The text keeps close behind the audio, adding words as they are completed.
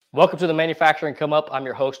Welcome to the Manufacturing Come Up. I'm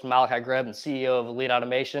your host, Malachi Greb, and CEO of Elite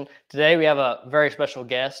Automation. Today, we have a very special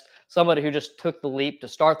guest, somebody who just took the leap to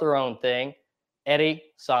start their own thing, Eddie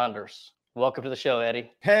Saunders. Welcome to the show,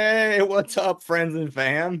 Eddie. Hey, what's up, friends and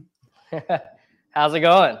fam? How's it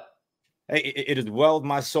going? Hey, it is well with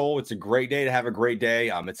my soul. It's a great day to have a great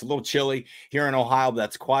day. It's a little chilly here in Ohio, but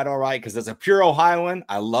that's quite all right because as a pure Ohioan,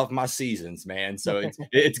 I love my seasons, man. So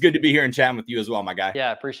it's good to be here and chatting with you as well, my guy. Yeah,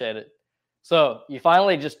 I appreciate it. So you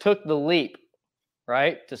finally just took the leap,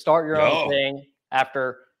 right, to start your own thing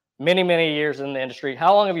after many, many years in the industry.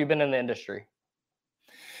 How long have you been in the industry?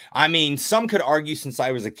 I mean, some could argue since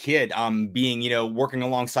I was a kid, working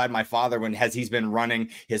alongside my father he's been running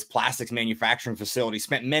his plastics manufacturing facility,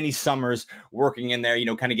 spent many summers working in there,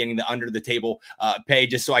 kind of getting the under the table pay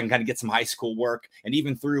just so I can kind of get some high school work, and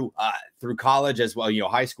even through college as well,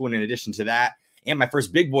 high school. And in addition to that, and my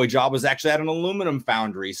first big boy job was actually at an aluminum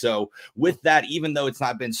foundry. So with that, even though it's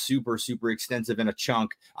not been super, super extensive in a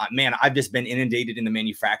chunk, man, I've just been inundated in the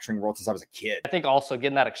manufacturing world since I was a kid. I think also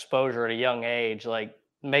getting that exposure at a young age,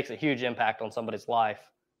 makes a huge impact on somebody's life.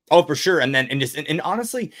 Oh, for sure. And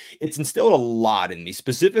honestly, it's instilled a lot in me,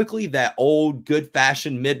 specifically that old good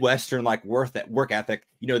fashioned Midwestern, work ethic,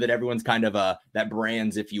 that everyone's kind of that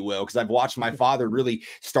brands, if you will, because I've watched my father really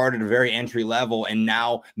start at a very entry level and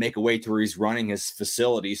now make a way to where he's running his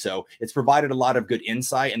facility. So it's provided a lot of good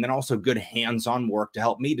insight and then also good hands-on work to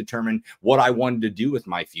help me determine what I wanted to do with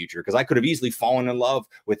my future, because I could have easily fallen in love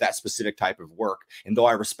with that specific type of work. And though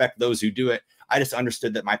I respect those who do it, I just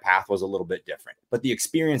understood that my path was a little bit different, but the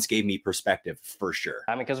experience gave me perspective for sure.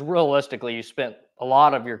 I mean, because realistically, you spent a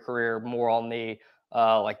lot of your career more on the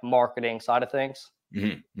marketing side of things.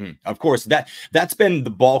 Mm-hmm. Of course, that's been the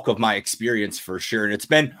bulk of my experience for sure. And it's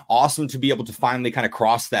been awesome to be able to finally kind of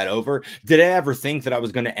cross that over. Did I ever think that I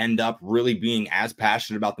was going to end up really being as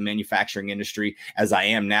passionate about the manufacturing industry as I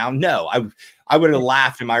am now? No, I would have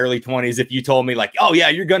laughed in my early 20s if you told me like, oh yeah,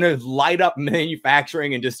 you're going to light up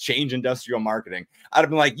manufacturing and just change industrial marketing. I'd have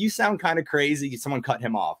been like, you sound kind of crazy. Someone cut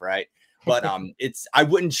him off, right? But I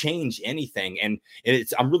wouldn't change anything. And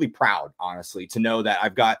I'm really proud, honestly, to know that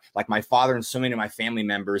I've got like my father and so many of my family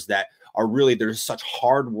members that are really, they're such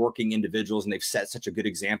hardworking individuals, and they've set such a good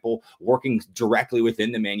example working directly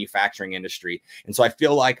within the manufacturing industry. And so I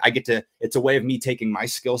feel like it's a way of me taking my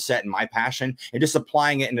skill set and my passion and just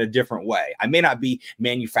applying it in a different way. I may not be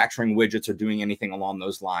manufacturing widgets or doing anything along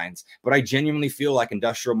those lines, but I genuinely feel like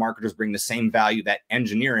industrial marketers bring the same value that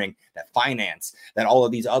engineering, that finance, that all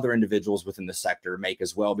of these other individuals within the sector make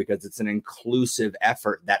as well, because it's an inclusive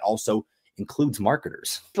effort that also includes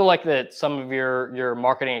marketers. I feel like that some of your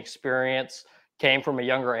marketing experience came from a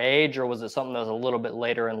younger age, or was it something that was a little bit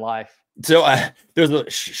later in life? So there's a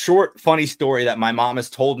short, funny story that my mom has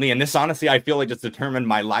told me, and this honestly, I feel like just determined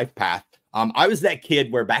my life path. I was that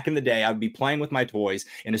kid where back in the day, I would be playing with my toys,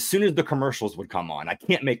 and as soon as the commercials would come on, I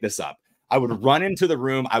can't make this up, I would run into the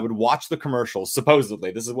room, I would watch the commercials.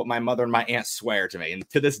 Supposedly, this is what my mother and my aunt swear to me, and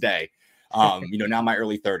to this day, now in my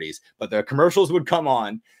early 30s, but the commercials would come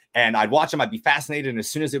on, and I'd watch them. I'd be fascinated. And as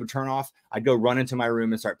soon as they would turn off, I'd go run into my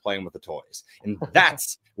room and start playing with the toys. And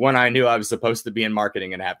that's when I knew I was supposed to be in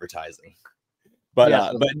marketing and advertising.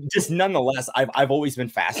 But just nonetheless, I've always been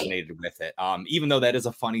fascinated with it. Even though that is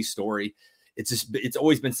a funny story, it's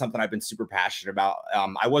always been something I've been super passionate about.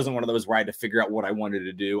 I wasn't one of those where I had to figure out what I wanted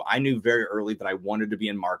to do. I knew very early that I wanted to be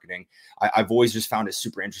in marketing. I've always just found it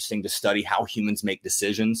super interesting to study how humans make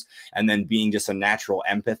decisions. And then being just a natural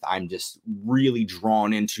empath, I'm just really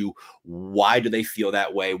drawn into why do they feel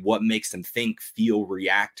that way? What makes them think, feel,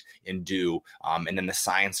 react, and do? And then the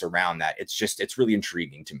science around that. It's really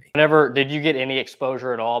intriguing to me. Did you get any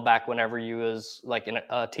exposure at all back whenever you was like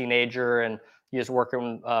a teenager and you was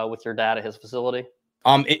working with your dad at his facility?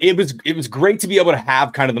 It was great to be able to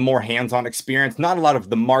have kind of the more hands-on experience, not a lot of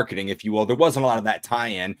the marketing, if you will. There wasn't a lot of that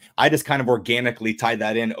tie-in. I just kind of organically tied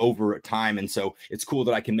that in over time. And so it's cool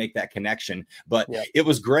that I can make that connection. But It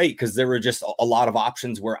was great because there were just a lot of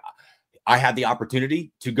options where I had the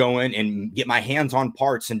opportunity to go in and get my hands on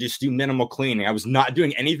parts and just do minimal cleaning. I was not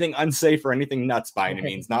doing anything unsafe or anything nuts by any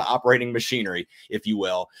means, not operating machinery, if you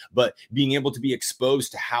will, but being able to be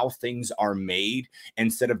exposed to how things are made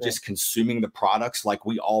instead of just consuming the products like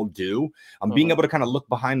we all do. Being able to kind of look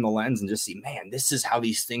behind the lens and just see, man, this is how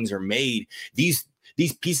these things are made. These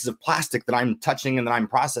pieces of plastic that I'm touching and that I'm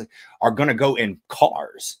processing are going to go in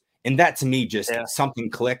cars. And that to me just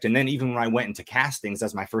something clicked. And then even when I went into castings,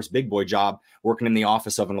 as my first big boy job, working in the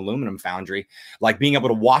office of an aluminum foundry, like being able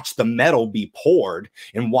to watch the metal be poured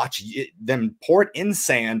and watch them pour it in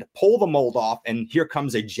sand, pull the mold off, and here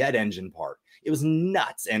comes a jet engine part. It was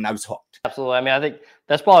nuts, and I was hooked. Absolutely. I mean, I think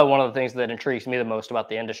that's probably one of the things that intrigues me the most about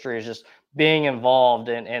the industry is just being involved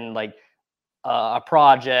in like a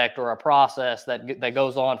project or a process that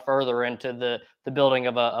goes on further into the building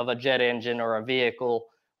of a jet engine or a vehicle.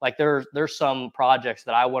 Like there's some projects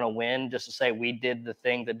that I want to win just to say we did the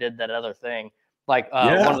thing that did that other thing. Like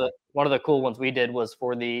Yeah. one of the cool ones we did was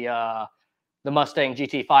for the Mustang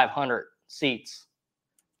GT 500 seats.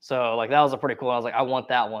 So like that was a pretty cool one. I was like, I want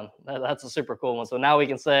that one. That's a super cool one. So now we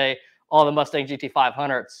can say all the Mustang GT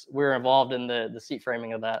 500s, we're involved in the seat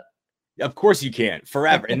framing of that. Of course you can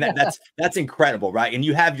forever. And that's incredible, right? And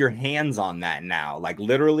you have your hands on that now, like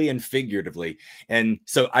literally and figuratively. And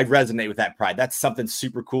so I resonate with that pride. That's something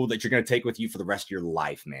super cool that you're going to take with you for the rest of your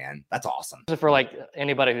life, man. That's awesome. For like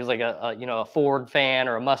anybody who's like a Ford fan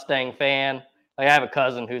or a Mustang fan. Like I have a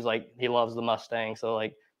cousin who's like he loves the Mustang, so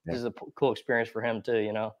like this is a cool experience for him too,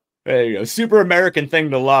 you know. There you go. Super American thing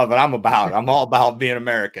to love, and I'm all about being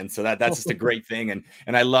American. So that's just a great thing.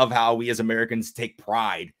 And I love how we as Americans take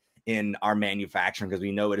pride in our manufacturing because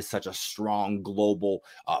we know it is such a strong global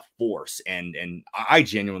force. And I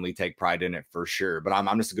genuinely take pride in it for sure. But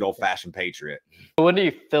I'm just a good old fashioned patriot. When do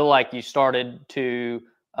you feel like you started to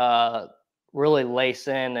really lace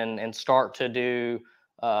in and start to do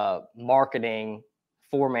marketing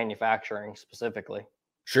for manufacturing specifically?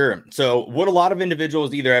 Sure. So what a lot of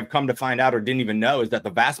individuals either have come to find out or didn't even know is that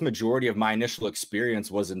the vast majority of my initial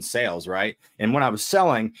experience was in sales, right? And when I was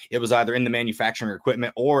selling, it was either in the manufacturing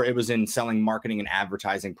equipment or it was in selling marketing and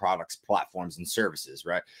advertising products, platforms, and services,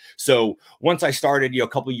 right? So once I started, a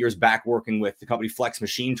couple of years back working with the company Flex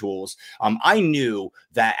Machine Tools, I knew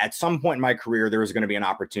that at some point in my career, there was going to be an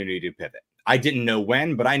opportunity to pivot. I didn't know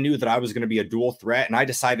when, but I knew that I was going to be a dual threat. And I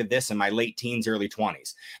decided this in my late teens, early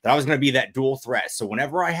 20s, that I was going to be that dual threat. So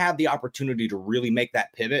whenever I had the opportunity to really make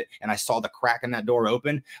that pivot and I saw the crack in that door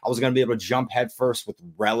open, I was going to be able to jump headfirst with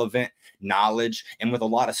relevant knowledge and with a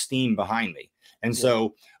lot of steam behind me. And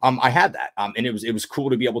so I had that. And it was cool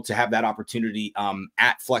to be able to have that opportunity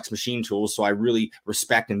at Flex Machine Tools. So I really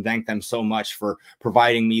respect and thank them so much for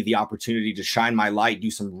providing me the opportunity to shine my light, do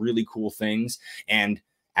some really cool things. And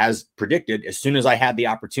as predicted, as soon as I had the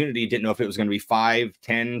opportunity, didn't know if it was going to be 5,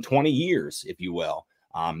 10, 20 years, if you will.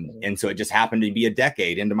 And so it just happened to be a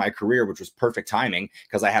decade into my career, which was perfect timing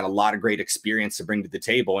because I had a lot of great experience to bring to the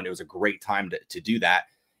table. And it was a great time to do that.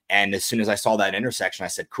 And as soon as I saw that intersection, I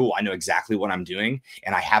said, cool, I know exactly what I'm doing.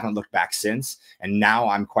 And I haven't looked back since. And now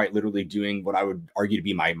I'm quite literally doing what I would argue to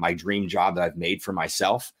be my dream job that I've made for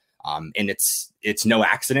myself. And it's no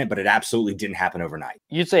accident, but it absolutely didn't happen overnight.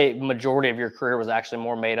 You'd say majority of your career was actually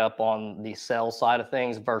more made up on the sales side of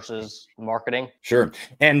things versus marketing? Sure.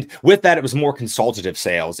 And with that, it was more consultative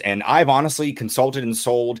sales. And I've honestly consulted and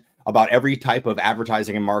sold about every type of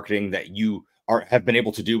advertising and marketing that you have been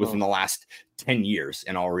able to do within the last 10 years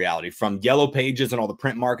in all reality, from yellow pages and all the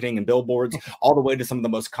print marketing and billboards all the way to some of the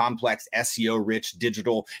most complex SEO rich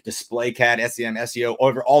digital display CAD, SEM, SEO,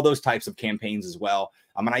 over all those types of campaigns as well.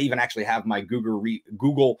 And I even actually have my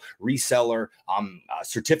Google reseller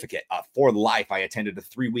certificate for life. I attended a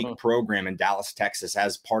 3-week program in Dallas, Texas,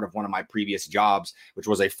 as part of one of my previous jobs, which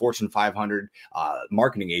was a Fortune 500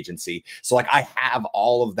 marketing agency. So like I have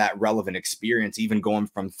all of that relevant experience, even going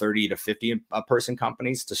from 30 to 50 person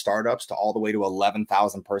companies to startups to all the way to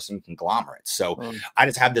 11,000 person conglomerates. So I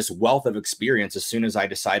just have this wealth of experience as soon as I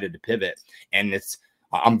decided to pivot. And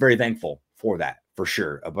I'm very thankful for that. For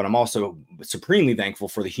sure. But I'm also supremely thankful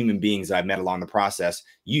for the human beings that I've met along the process,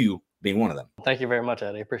 you being one of them. Thank you very much,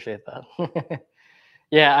 Eddie. Appreciate that.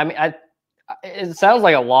 Yeah, I mean, it sounds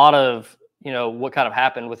like a lot of, what kind of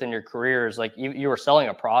happened within your careers. Like you were selling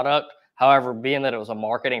a product. However, being that it was a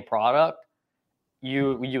marketing product,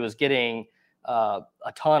 you was getting a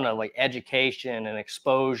ton of like education and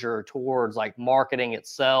exposure towards like marketing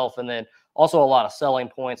itself. And then also a lot of selling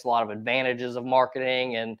points, a lot of advantages of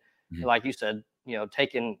marketing. And like you said,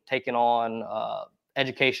 taking on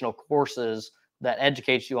educational courses that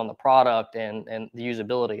educates you on the product and the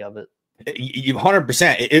usability of it. You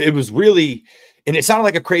 100%. It was really, and it sounded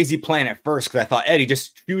like a crazy plan at first because I thought, Eddie,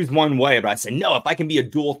 just choose one way. But I said, no, if I can be a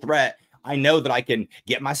dual threat, I know that I can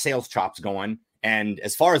get my sales chops going. And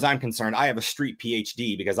as far as I'm concerned, I have a street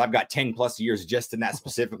PhD because I've got 10 plus years just in that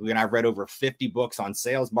specifically. And I've read over 50 books on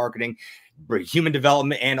sales, marketing, human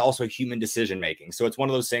development, and also human decision-making. So it's one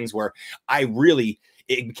of those things where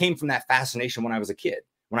it came from that fascination when I was a kid.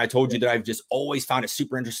 When I told you that I've just always found it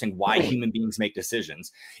super interesting why human beings make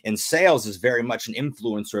decisions. And sales is very much an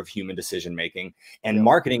influencer of human decision-making. And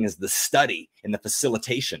marketing is the study and the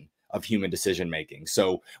facilitation of human decision-making.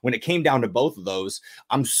 So when it came down to both of those,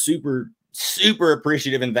 I'm super super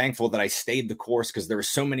appreciative and thankful that I stayed the course because there were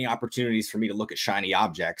so many opportunities for me to look at shiny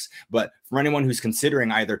objects. But for anyone who's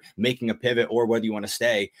considering either making a pivot or whether you want to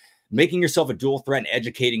stay, making yourself a dual threat and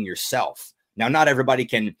educating yourself. Now, not everybody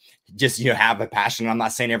can just, have a passion. I'm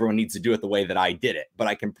not saying everyone needs to do it the way that I did it, but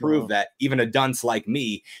I can prove that even a dunce like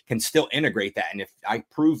me can still integrate that. And if I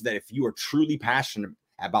prove that if you are truly passionate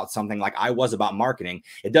about something like I was about marketing,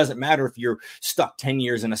 it doesn't matter if you're stuck 10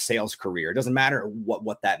 years in a sales career. It doesn't matter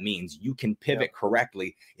what that means. You can pivot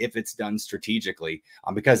correctly if it's done strategically,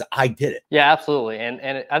 because I did it. Yeah, absolutely.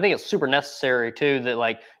 And I think it's super necessary too, that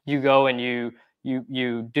like you go and you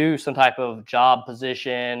do some type of job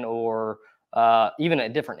position or even a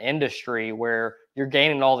different industry where you're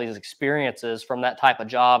gaining all these experiences from that type of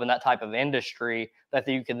job and that type of industry that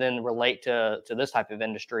you can then relate to this type of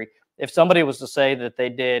industry. If somebody was to say that they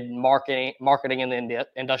did marketing in the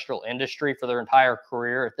industrial industry for their entire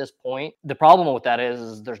career at this point, the problem with that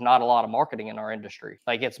is there's not a lot of marketing in our industry.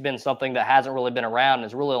 Like it's been something that hasn't really been around and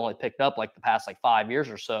has really only picked up like the past 5 years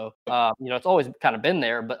or so. It's always kind of been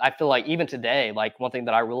there, but I feel like even today, like one thing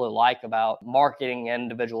that I really like about marketing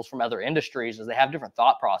individuals from other industries is they have different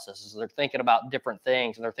thought processes. They're thinking about different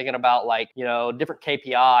things and they're thinking about different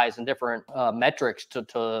KPIs and different metrics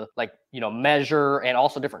to measure, and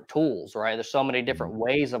also different tools, right? There's so many different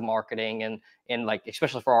ways of marketing and like,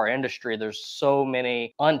 especially for our industry, there's so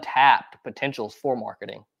many untapped potentials for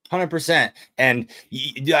marketing. 100%. And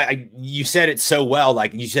you said it so well,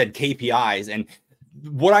 like you said KPIs, and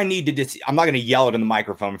what I need to do, I'm not going to yell it in the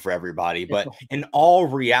microphone for everybody, but in all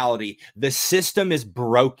reality, the system is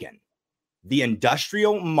broken. The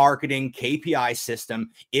industrial marketing KPI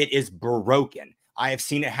system, it is broken. I have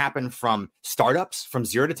seen it happen from startups, from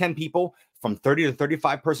 0 to 10 people, from 30 to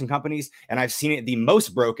 35 person companies. And I've seen it the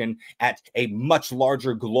most broken at a much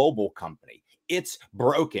larger global company. It's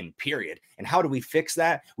broken, period. And how do we fix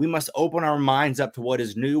that? We must open our minds up to what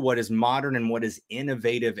is new, what is modern, and what is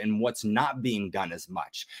innovative, and what's not being done as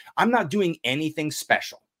much. I'm not doing anything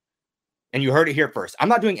special. And you heard it here first. I'm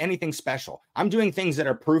not doing anything special. I'm doing things that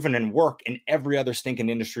are proven and work in every other stinking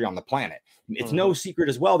industry on the planet. It's no secret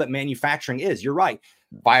as well that manufacturing is. You're right.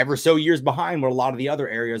 5 or so years behind what a lot of the other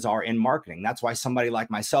areas are in marketing. That's why somebody like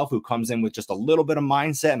myself, who comes in with just a little bit of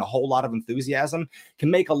mindset and a whole lot of enthusiasm, can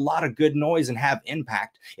make a lot of good noise and have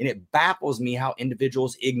impact. And it baffles me how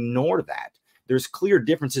individuals ignore that. There's clear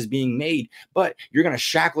differences being made, but you're going to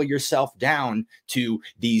shackle yourself down to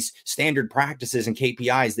these standard practices and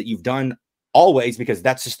KPIs that you've done always, because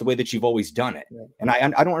that's just the way that you've always done it. And I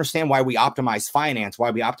don't understand why we optimize finance,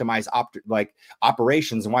 why we optimize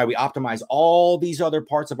operations, and why we optimize all these other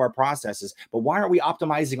parts of our processes. But why aren't we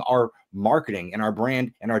optimizing our marketing and our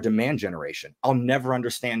brand and our demand generation? I'll never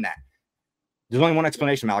understand that. There's only one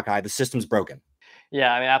explanation, Malachi. The system's broken.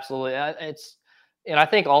 Yeah, I mean, absolutely. And I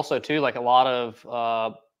think also too, like a lot of,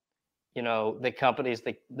 the companies,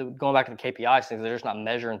 going back to the KPIs things, they're just not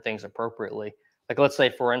measuring things appropriately. Like, let's say,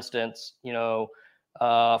 for instance, for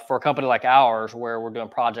a company like ours, where we're doing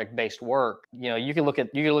project-based work, you can look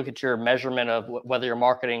at your measurement of whether your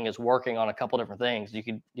marketing is working on a couple different things. You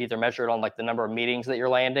could either measure it on like the number of meetings that you're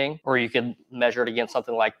landing, or you could measure it against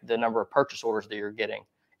something like the number of purchase orders that you're getting,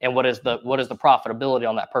 and what is the profitability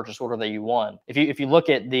on that purchase order that you won. If you look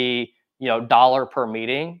at the dollar per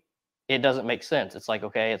meeting, it doesn't make sense. It's like,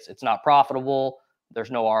 okay, it's not profitable. There's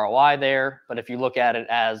no ROI there. But if you look at it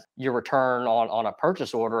as your return on a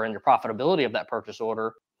purchase order and your profitability of that purchase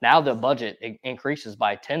order, now the budget increases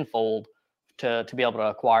by tenfold to be able to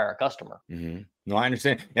acquire a customer. No, I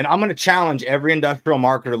understand. And I'm going to challenge every industrial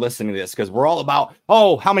marketer listening to this, because we're all about,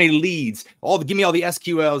 how many leads, give me all the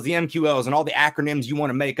SQLs, the MQLs, and all the acronyms you want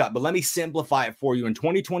to make up. But let me simplify it for you. In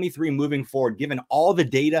 2023, moving forward, given all the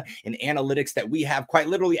data and analytics that we have quite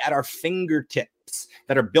literally at our fingertips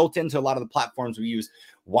that are built into a lot of the platforms we use,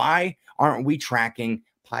 why aren't we tracking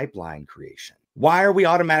pipeline creation? Why are we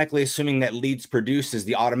automatically assuming that leads produced is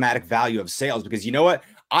the automatic value of sales? Because you know what?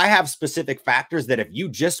 I have specific factors that if you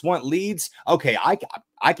just want leads, okay,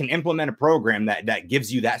 I can implement a program that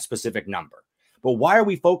gives you that specific number. But why are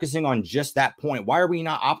we focusing on just that point? Why are we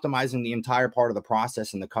not optimizing the entire part of the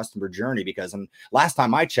process and the customer journey? Because last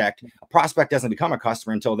time I checked, a prospect doesn't become a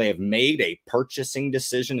customer until they have made a purchasing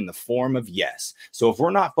decision in the form of yes. So if we're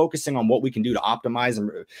not focusing on what we can do to optimize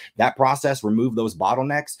that process, remove those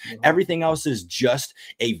bottlenecks, everything else is just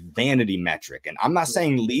a vanity metric. And I'm not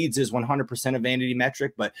saying leads is 100% a vanity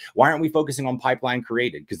metric, but why aren't we focusing on pipeline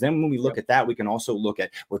created? Because then when we look at that, we can also look at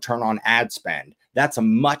return on ad spend, That's a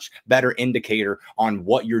much better indicator on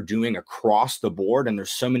what you're doing across the board. And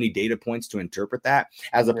there's so many data points to interpret that,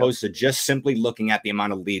 as opposed to just simply looking at the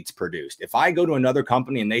amount of leads produced. If I go to another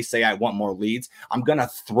company and they say I want more leads, I'm going to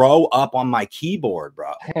throw up on my keyboard,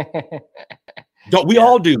 bro. We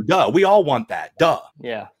all do. Duh. We all want that. Duh.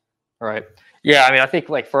 Yeah. Right. Yeah. I mean, I think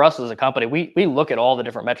like for us as a company, we look at all the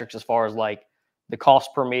different metrics as far as like the cost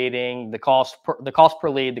per meeting, the cost per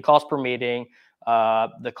lead, the cost per meeting,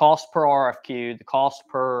 the cost per RFQ, the cost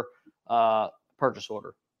per purchase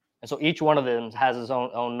order. And so each one of them has its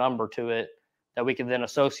own number to it that we can then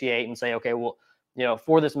associate and say, okay, well, you know,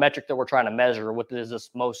 for this metric that we're trying to measure, what does this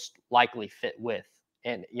most likely fit with?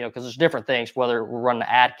 And, you know, because there's different things, whether we're running an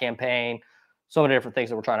ad campaign, so many different things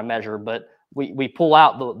that we're trying to measure, but we pull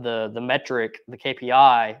out the metric, the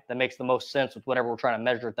KPI that makes the most sense with whatever we're trying to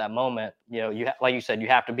measure at that moment. You know, like you said, you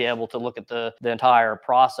have to be able to look at the entire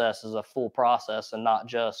process as a full process and not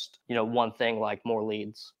just, you know, one thing like more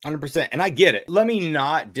leads. 100%. And I get it. Let me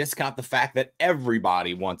not discount the fact that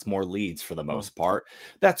everybody wants more leads for the most part.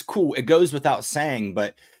 That's cool. It goes without saying,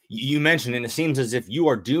 but you mentioned, and it seems as if you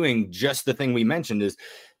are doing just the thing we mentioned, is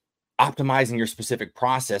optimizing your specific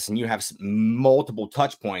process, and you have multiple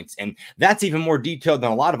touch points. And that's even more detailed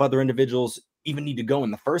than a lot of other individuals even need to go in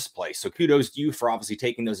the first place. So kudos to you for obviously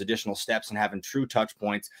taking those additional steps and having true touch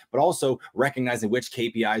points, but also recognizing which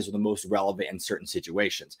KPIs are the most relevant in certain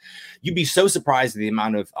situations. You'd be so surprised at the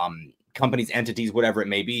amount of companies, entities, whatever it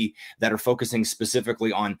may be, that are focusing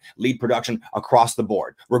specifically on lead production across the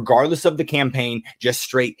board, regardless of the campaign, just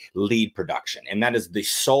straight lead production. And that is the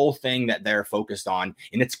sole thing that they're focused on.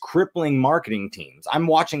 And it's crippling marketing teams. I'm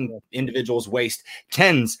watching individuals waste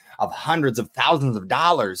tens of hundreds of thousands of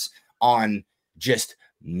dollars on just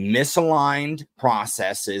misaligned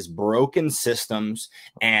processes, broken systems,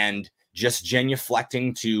 and just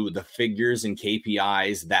genuflecting to the figures and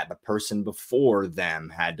KPIs that the person before them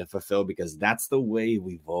had to fulfill, because that's the way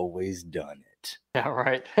we've always done it. Yeah,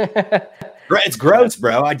 right. It's gross,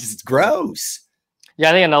 bro. It's gross. Yeah,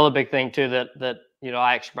 I think another big thing too that you know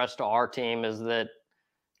I expressed to our team is that,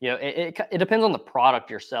 you know, it depends on the product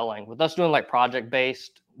you're selling. With us doing like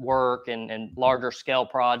project-based work and larger scale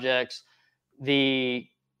projects, the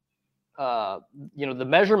you know, the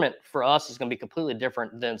measurement for us is going to be completely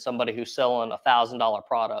different than somebody who's selling $1,000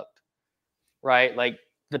 product, right? Like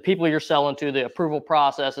the people you're selling to, the approval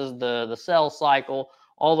processes, the sales cycle,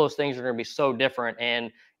 all those things are going to be so different.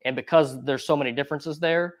 And because there's so many differences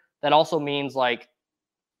there, that also means like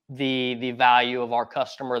the value of our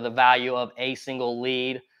customer, the value of a single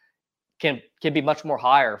lead can be much more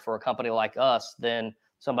higher for a company like us than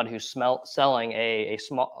somebody who's selling a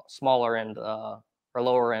smaller end or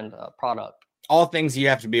lower end product. All things you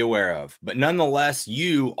have to be aware of, but nonetheless,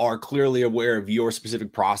 you are clearly aware of your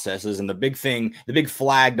specific processes. And the big thing, the big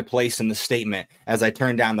flag to place in the statement, as I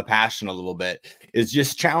turn down the passion a little bit, is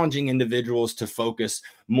just challenging individuals to focus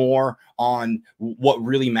more on what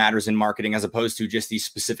really matters in marketing, as opposed to just these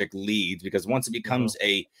specific leads. Because once it becomes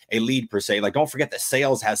a lead per se, like don't forget that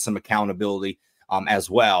sales has some accountability as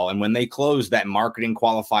well. And when they close that marketing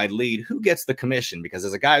qualified lead, who gets the commission? Because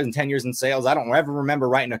as a guy who's 10 years in sales, I don't ever remember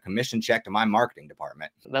writing a commission check to my marketing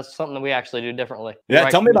department. That's something that we actually do differently. Yeah,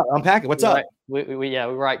 tell me about it. Unpack it. What's up? We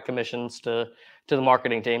write commissions to the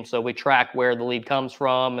marketing team. So we track where the lead comes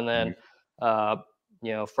from, and then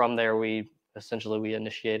you know, from there we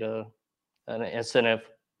initiate an incentive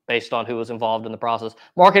based on who was involved in the process.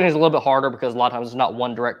 Marketing is a little bit harder because a lot of times it's not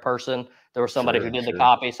one direct person. There was somebody who did the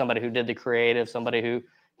copy, somebody who did the creative, somebody who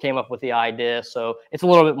came up with the idea. So it's a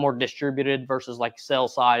little bit more distributed versus like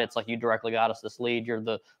sales side. It's like you directly got us this lead. You're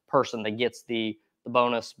the person that gets the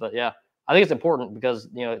bonus. But yeah, I think it's important because,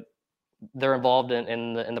 you know, they're involved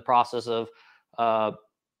in the process of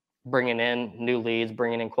bringing in new leads,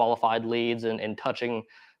 bringing in qualified leads, and touching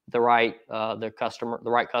the right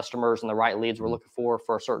customers and the right leads we're looking for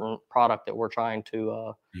a certain product that we're trying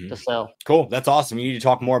to sell. Cool. That's awesome. You need to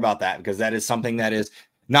talk more about that, because that is something that is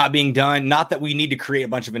not being done. Not that we need to create a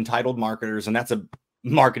bunch of entitled marketers, and that's a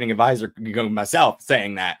marketing advisor myself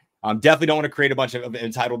saying that. Definitely don't want to create a bunch of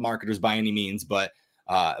entitled marketers by any means, but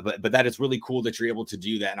that is really cool that you're able to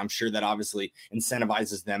do that. And I'm sure that obviously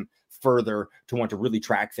incentivizes them further to want to really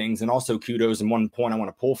track things. And also kudos. And one point I want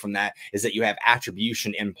to pull from that is that you have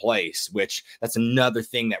attribution in place, which that's another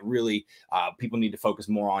thing that really people need to focus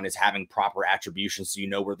more on, is having proper attribution. So you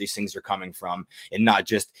know where these things are coming from and not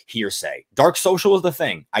just hearsay. Dark social is the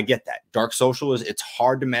thing. I get that. Dark social it's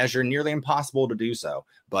hard to measure, nearly impossible to do so.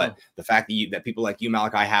 But the fact that people like you,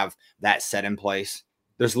 Malachi, have that set in place,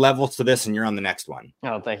 there's levels to this, and you're on the next one.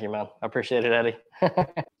 Oh, thank you, man. I appreciate it, Eddie.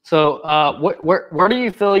 So where do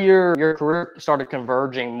you feel your career started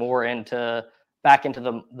converging more into back into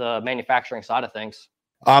the manufacturing side of things?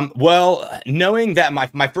 Well, knowing that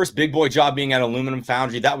my first big boy job being at aluminum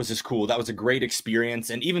foundry, that was just cool. That was a great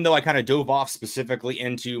experience. And even though I kind of dove off specifically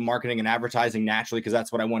into marketing and advertising naturally, because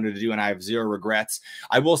that's what I wanted to do, and I have zero regrets,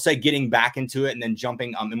 I will say getting back into it and then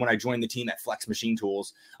jumping, and when I joined the team at Flex Machine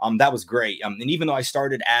Tools, that was great. And even though I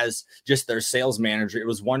started as just their sales manager, it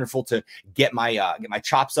was wonderful to get my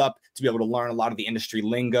chops up, to be able to learn a lot of the industry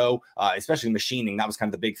lingo, especially machining. That was kind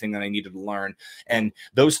of the big thing that I needed to learn. And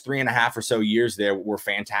those 3.5 or so years there were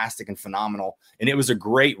fantastic and phenomenal. And it was a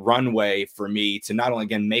great runway for me to not only,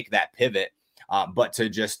 again, make that pivot, but to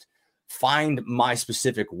just find my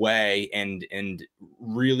specific way and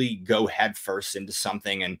really go headfirst into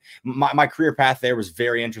something. And my career path there was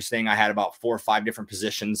very interesting. I had about 4 or 5 different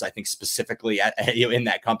positions, I think, specifically in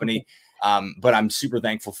that company. But I'm super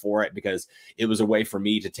thankful for it, because it was a way for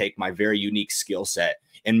me to take my very unique skill set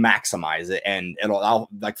and maximize it. And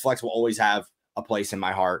like Flex will always have a place in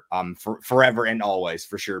my heart, for forever and always,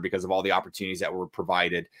 for sure, because of all the opportunities that were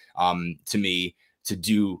provided to me to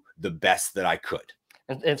do the best that I could.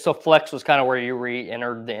 And so Flex was kind of where you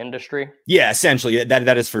re-entered the industry? Yeah, essentially.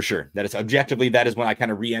 That is for sure. That is objectively, that is when I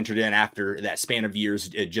kind of re-entered in after that span of years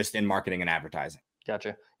just in marketing and advertising.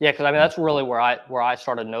 Gotcha. Yeah, because I mean that's really where I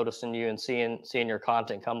started noticing you and seeing your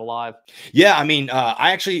content come alive. Yeah, I mean,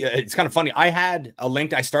 I actually, it's kind of funny. I had a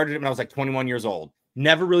link. I started it when I was like 21 years old.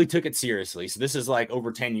 Never really took it seriously. So this is like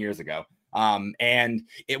over 10 years ago. And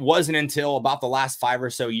it wasn't until about the last 5 or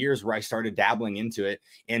so years where I started dabbling into it.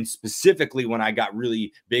 And specifically when I got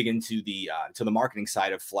really big into the marketing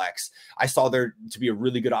side of Flex, I saw there to be a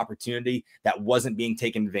really good opportunity that wasn't being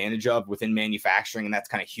taken advantage of within manufacturing. And that's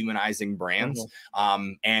kind of humanizing brands.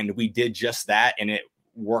 Mm-hmm. And we did just that, and it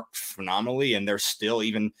worked phenomenally. And they're still,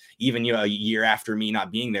 even a year after me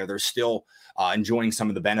not being there, they're still enjoying some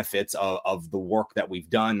of the benefits of the work that we've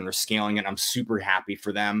done, and they're scaling it. I'm super happy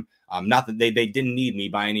for them. Not that they didn't need me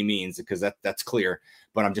by any means, because that's clear,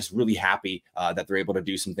 but I'm just really happy that they're able to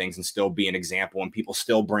do some things and still be an example, and people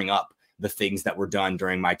still bring up the things that were done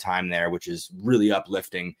during my time there, which is really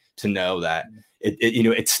uplifting to know that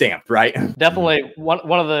it's stamped, right? Definitely.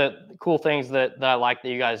 One of the cool things that I like that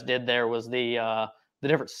you guys did there was the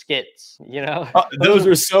different skits, those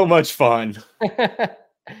were so much fun.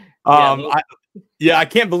 I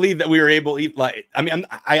can't believe that we were able to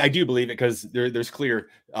I do believe it, because there's clear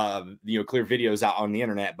videos out on the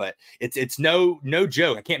internet, but it's no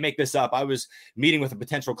joke. I can't make this up. I was meeting with a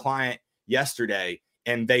potential client yesterday,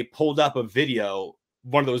 and they pulled up a video,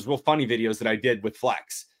 one of those real funny videos that I did with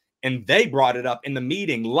Flex, and they brought it up in the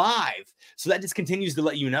meeting live. So that just continues to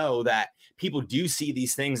let you know that people do see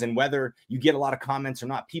these things, and whether you get a lot of comments or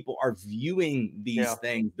not, people are viewing these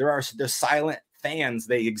things. There's silent fans.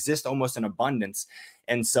 They exist almost in abundance.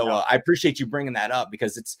 And so I appreciate you bringing that up,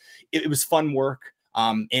 because it was fun work.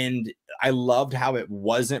 And I loved how it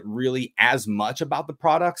wasn't really as much about the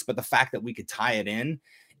products, but the fact that we could tie it in,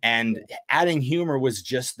 and adding humor was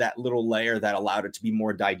just that little layer that allowed it to be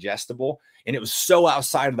more digestible. And it was so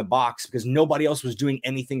outside of the box, because nobody else was doing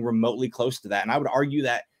anything remotely close to that. And I would argue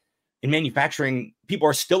that in manufacturing, people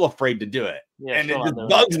are still afraid to do it. Yeah, and it just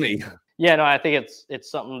bugs me. Yeah, no, I think it's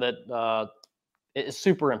something that it's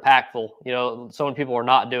super impactful. So many people are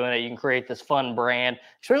not doing it. You can create this fun brand.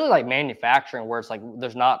 It's really like manufacturing, where it's like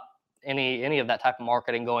there's not any of that type of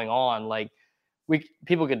marketing going on. Like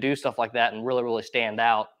people could do stuff like that and really, really stand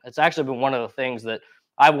out. It's actually been one of the things that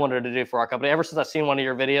I wanted to do for our company ever since I've seen one of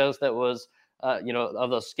your videos that was, of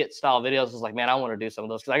those skit style videos. I was like, man, I want to do some of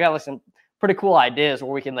those, because I got like some pretty cool ideas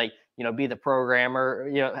where we can be the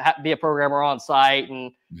programmer, be a programmer on site.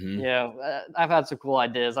 And, I've had some cool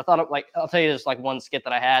ideas. I thought I'll tell you just like one skit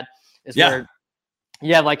that I had is where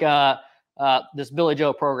you have like this Billy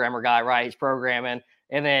Joe programmer guy, right? He's programming.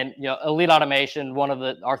 And then, Elite Automation, one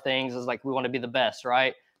of our things is like, we want to be the best,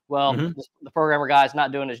 right? Well, the programmer guy is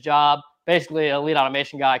not doing his job. Basically, an Elite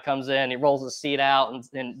Automation guy comes in, he rolls his seat out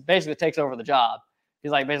and basically takes over the job.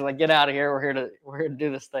 He's like, basically, get out of here. We're here to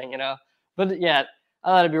do this thing, But yeah, I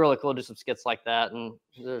thought it'd be really cool to do some skits like that, and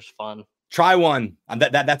there's fun. Try one.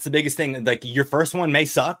 That's the biggest thing. Like, your first one may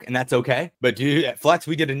suck, and that's okay. But dude, at Flex,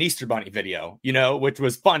 we did an Easter Bunny video, which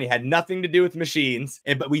was funny. Had nothing to do with machines,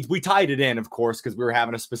 but we tied it in, of course, because we were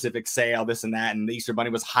having a specific sale, this and that, and the Easter Bunny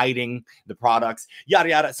was hiding the products, yada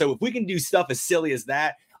yada. So if we can do stuff as silly as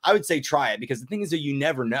that, I would say try it, because the thing is that you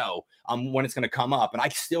never know when it's going to come up. And I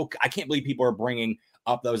can't believe people are bringing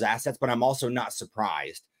up those assets, but I'm also not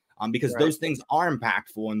surprised because those things are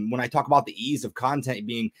impactful. And when I talk about the ease of content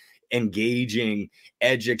being engaging,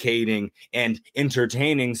 educating, and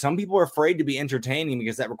entertaining. Some people are afraid to be entertaining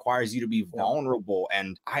because that requires you to be vulnerable.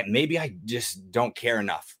 And maybe I just don't care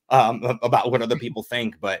enough about what other people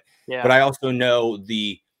think. But I also know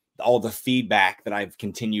all the feedback that I've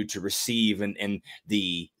continued to receive and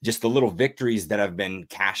the little victories that have been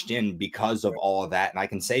cashed in because of all of that. And I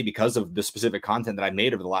can say because of the specific content that I've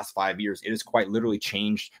made over the last 5 years, it has quite literally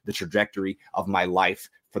changed the trajectory of my life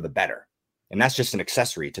for the better. And that's just an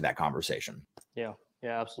accessory to that conversation. Yeah,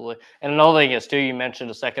 absolutely. And another thing is too, you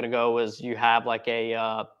mentioned a second ago, is you have like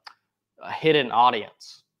a hidden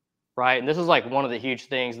audience, right? And this is like one of the huge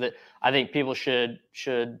things that I think people should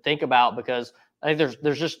think about, because I think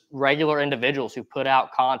there's just regular individuals who put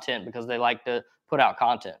out content because they like to put out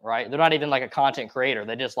content, right? They're not even like a content creator.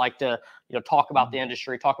 They just like to, talk about the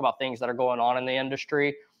industry, talk about things that are going on in the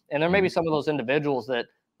industry. And there may be some of those individuals that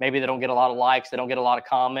maybe they don't get a lot of likes, they don't get a lot of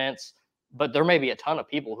comments, but there may be a ton of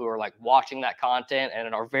people who are like watching that content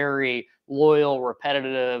and are very loyal,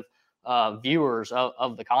 repetitive viewers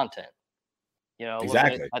of the content.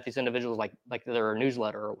 Exactly. At these individuals like their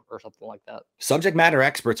newsletter or something like that. Subject matter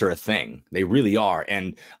experts are a thing. They really are.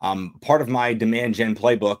 And part of my demand gen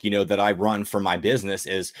playbook, that I run for my business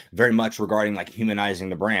is very much regarding like humanizing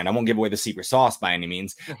the brand. I won't give away the secret sauce by any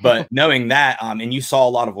means, but knowing that, and you saw a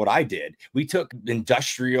lot of what I did, we took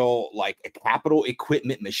industrial, like capital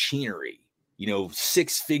equipment machinery,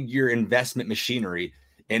 6-figure investment machinery,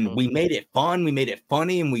 and we made it fun, we made it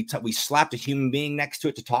funny, and we slapped a human being next to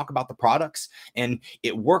it to talk about the products, and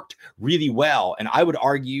it worked really well. And I would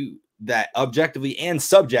argue that objectively and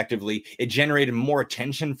subjectively, it generated more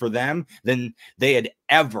attention for them than they had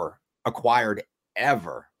ever acquired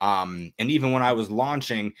ever. And even when I was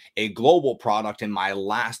launching a global product in my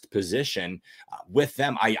last position with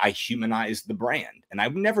them, I humanized the brand. And I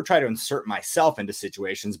would never try to insert myself into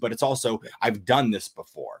situations, but it's also, I've done this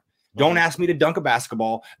before. Don't ask me to dunk a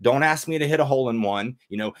basketball. Don't ask me to hit a hole in one.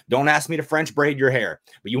 Don't ask me to French braid your hair.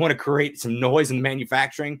 But you want to create some noise in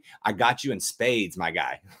manufacturing? I got you in spades, my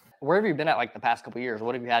guy. Where have you been at like the past couple of years?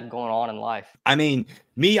 What have you had going on in life? I mean,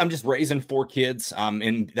 I'm just raising 4 kids.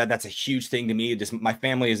 And that's a huge thing to me. Just my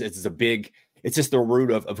family is a big. It's just the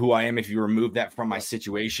root of who I am. If you remove that from my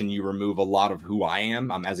situation, you remove a lot of who I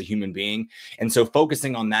am as a human being. And so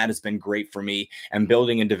focusing on that has been great for me, and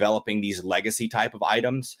building and developing these legacy type of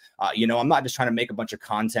items. I'm not just trying to make a bunch of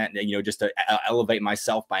content, just to elevate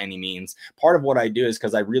myself by any means. Part of what I do is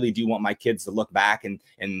because I really do want my kids to look back and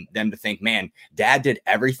them to think, man, dad did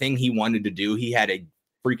everything he wanted to do. He had a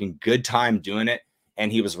freaking good time doing it.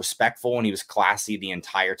 And he was respectful and he was classy the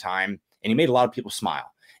entire time. And he made a lot of people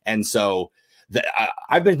smile. And so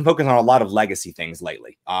I've been focusing on a lot of legacy things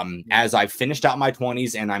lately. As I've finished out my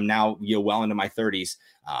 20s and I'm now well into my 30s,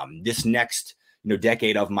 this next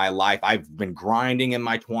decade of my life, I've been grinding in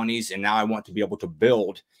my 20s, and now I want to be able to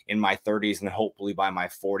build in my 30s and hopefully by my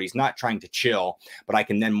 40s, not trying to chill, but I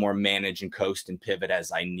can then more manage and coast and pivot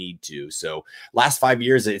as I need to. So last 5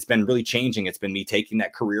 years, it's been really changing. It's been me taking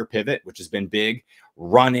that career pivot, which has been big,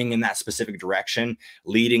 running in that specific direction,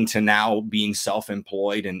 leading to now being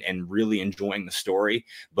self-employed and really enjoying the story.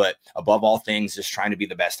 But above all things, just trying to be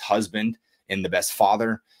the best husband and the best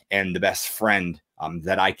father and the best friend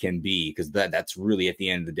that I can be, because that's really at the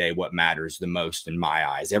end of the day what matters the most in my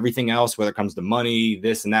eyes. Everything else, whether it comes to money,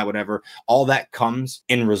 this and that, whatever, all that comes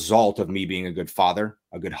in result of me being a good father,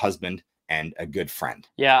 a good husband, and a good friend.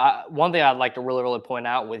 Yeah, one thing I'd like to really, really point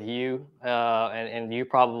out with you, and you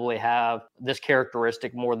probably have this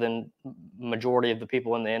characteristic more than majority of the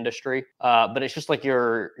people in the industry, but it's just like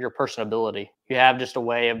your personability. You have just a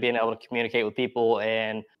way of being able to communicate with people,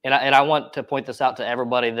 and I want to point this out to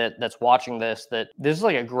everybody that's watching this, that this is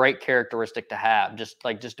like a great characteristic to have, just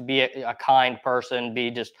to be a kind person,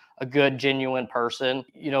 be just a good, genuine person.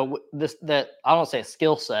 That I don't want to say a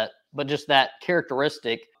skill set, but just that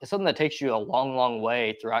characteristic is something that takes you a long, long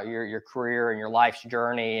way throughout your career and your life's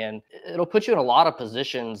journey. And it'll put you in a lot of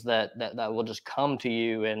positions that will just come to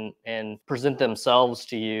you and present themselves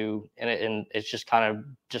to you. And it's just kind of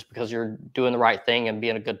just because you're doing the right thing and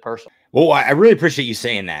being a good person. Well, I really appreciate you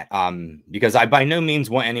saying that, because I by no means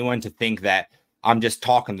want anyone to think that I'm just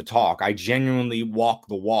talking the talk. I genuinely walk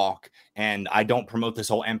the walk, and I don't promote this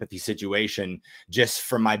whole empathy situation just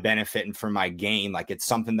for my benefit and for my gain. Like, it's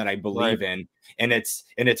something that I believe in, and it's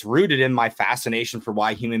rooted in my fascination for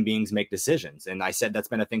why human beings make decisions. And I said that's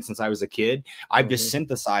been a thing since I was a kid. I've just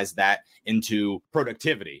synthesized that into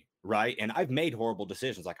productivity. Right. And I've made horrible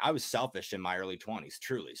decisions. Like, I was selfish in my early 20s,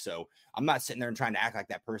 truly. So I'm not sitting there and trying to act like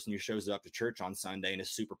that person who shows up to church on Sunday and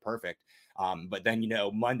is super perfect. But then,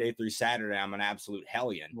 Monday through Saturday, I'm an absolute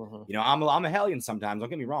hellion. I'm a hellion sometimes. Don't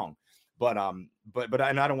get me wrong. But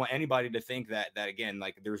and I don't want anybody to think that again,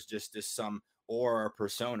 like there's just this some or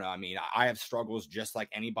persona. I mean, I have struggles just like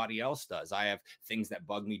anybody else does. I have things that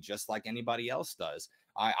bug me just like anybody else does.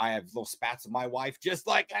 I have little spats of my wife just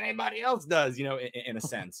like anybody else does, you know, in a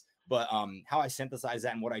sense. But how I synthesize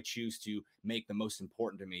that and what I choose to make the most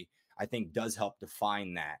important to me, I think does help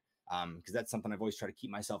define that. Because that's something I've always tried to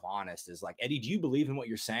keep myself honest is like, Eddie, do you believe in what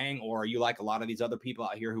you're saying? Or are you like a lot of these other people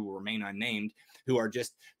out here who will remain unnamed, who are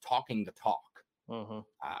just talking the talk?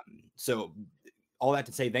 So all that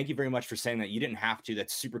to say, thank you very much for saying that. You didn't have to.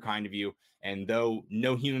 That's super kind of you. And though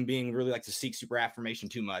no human being really likes to seek super affirmation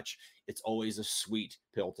too much, it's always a sweet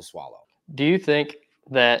pill to swallow. Do you think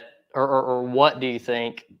that, or what do you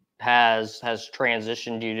think has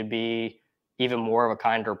transitioned you to be even more of a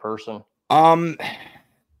kinder person?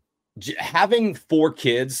 Having 4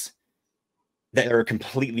 kids that are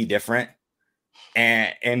completely different,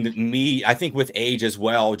 and me, I think with age as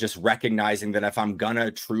well, just recognizing that if I'm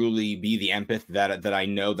gonna truly be the empath that I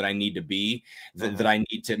know that I need to be, that I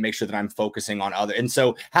need to make sure that I'm focusing on other. And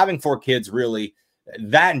so having 4 kids really,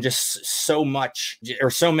 that and just so much,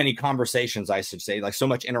 or so many conversations, I should say, like so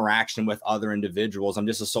much interaction with other individuals. I'm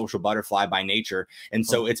just a social butterfly by nature. And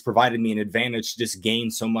so it's provided me an advantage to just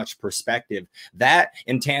gain so much perspective. That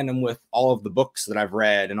in tandem with all of the books that I've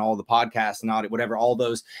read and all the podcasts and whatever, all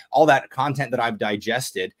that content that I've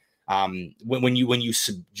digested. When you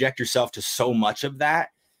subject yourself to so much of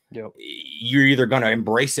that, you're either going to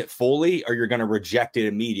embrace it fully or you're going to reject it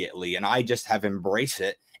immediately. And I just have embraced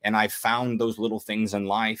it. And I found those little things in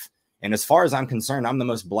life. And as far as I'm concerned, I'm the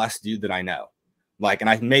most blessed dude that I know. Like, and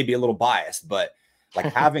I may be a little biased, but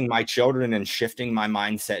like having my children and shifting my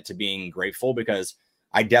mindset to being grateful, because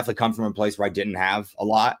I definitely come from a place where I didn't have a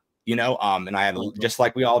lot, you know, and I had, just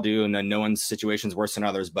like we all do, and then no one's situation's worse than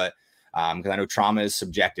others, but because I know trauma is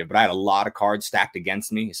subjective, but I had a lot of cards stacked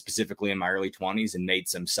against me, specifically in my early 20s, and made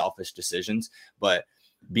some selfish decisions. But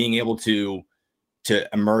being able to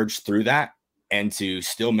emerge through that, and to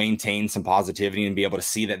still maintain some positivity and be able to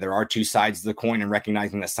see that there are 2 sides of the coin, and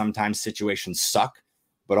recognizing that sometimes situations suck,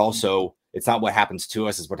 but also it's not what happens to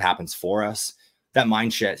us, it's what happens for us. That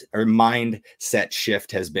mindset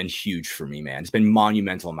shift has been huge for me, man. It's been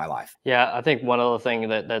monumental in my life. Yeah, I think one other thing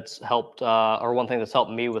that's helped, or one thing that's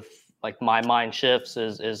helped me with like my mind shifts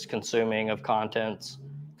is consuming of contents,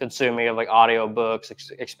 consuming of like audio books,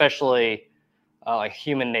 especially like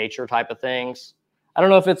human nature type of things. I don't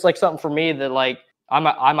know if it's like something for me that like I'm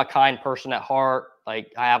a kind person at heart.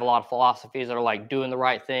 Like I have a lot of philosophies that are like doing the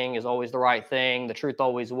right thing is always the right thing. The truth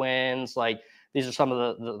always wins. Like these are some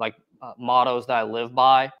of the like mottos that I live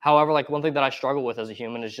by. However, like one thing that I struggle with as a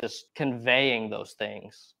human is just conveying those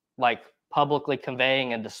things, like publicly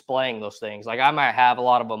conveying and displaying those things. Like I might have a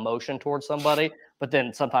lot of emotion towards somebody, but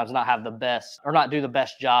then sometimes not have the best or not do the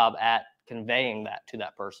best job at conveying that to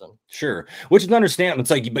that person. Sure. Which is understandable.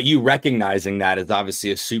 It's like, but you recognizing that is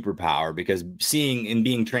obviously a superpower, because seeing and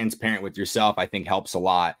being transparent with yourself, I think, helps a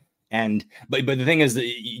lot. And but the thing is that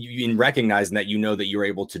you in recognizing that, you know, that you're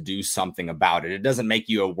able to do something about it. It doesn't make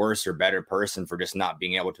you a worse or better person for just not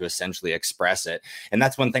being able to essentially express it. And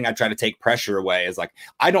that's one thing I try to take pressure away, is like,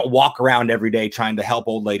 I don't walk around every day trying to help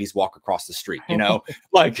old ladies walk across the street, you know,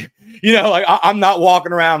 like, you know, like I'm not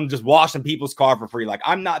walking around just washing people's car for free. Like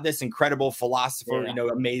I'm not this incredible philosopher, you know,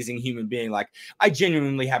 amazing human being. Like I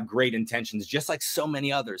genuinely have great intentions, just like so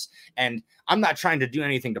many others. And I'm not trying to do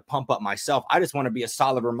anything to pump up myself. I just want to be a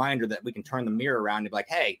solid reminder that we can turn the mirror around and be like,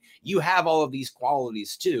 hey, you have all of these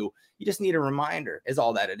qualities too. You just need a reminder, is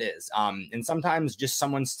all that it is. And sometimes just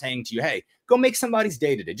someone saying to you, hey, go make somebody's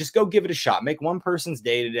day today. Just go give it a shot. Make one person's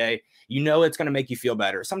day today. You know, it's going to make you feel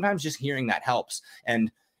better. Sometimes just hearing that helps.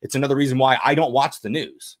 And it's another reason why I don't watch the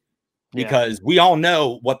news, because we all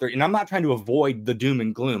know what they're, and I'm not trying to avoid the doom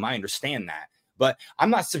and gloom. I understand that. But I'm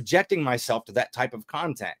not subjecting myself to that type of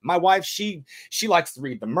content. My wife, she likes to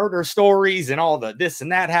read the murder stories and all the this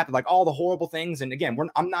and that happened, like all the horrible things. And again,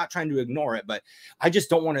 I'm not trying to ignore it, but I just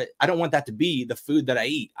don't want to. I don't want that to be the food that I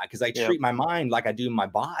eat, because I treat my mind like I do my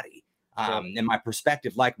body, and my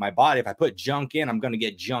perspective like my body. If I put junk in, I'm going to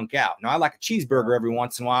get junk out. Now, I like a cheeseburger every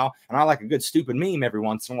once in a while, and I like a good stupid meme every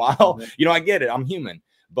once in a while. You know, I get it. I'm human,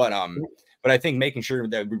 but I think making sure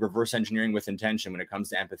that we reverse engineering with intention when it comes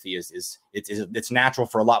to empathy it's natural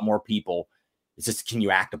for a lot more people. It's just, can you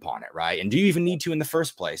act upon it, right? And do you even need to in the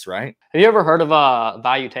first place, right? Have you ever heard of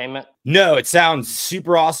valuetainment? No, it sounds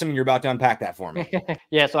super awesome, and you're about to unpack that for me.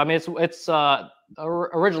 Yeah, so I mean, it's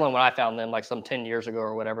originally when I found them, like some 10 years ago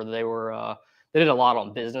or whatever, they did a lot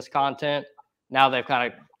on business content. Now they've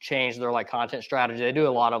kind of changed their like content strategy. They do a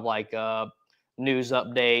lot of like news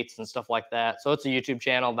updates and stuff like that. So it's a YouTube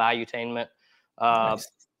channel, Valuetainment. Nice.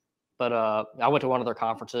 but I went to one of their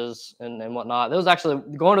conferences and whatnot. It was actually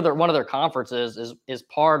going to one of their conferences is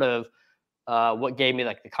part of what gave me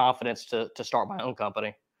like the confidence to start my own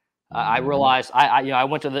company. I realized I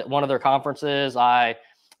went to one of their conferences. I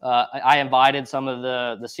invited some of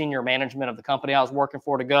the senior management of the company I was working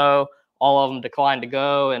for to go. All of them declined to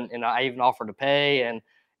go, and I even offered to pay.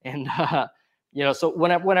 And so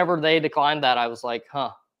whenever they declined that, I was like, huh,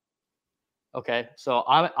 okay. So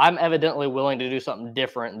I'm evidently willing to do something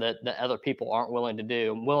different that other people aren't willing to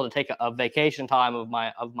do. I'm willing to take a vacation time of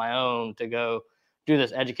my own to go do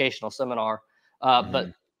this educational seminar.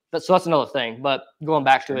 But so that's another thing. But going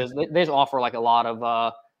back to it, is they just offer like a lot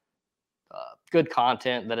of good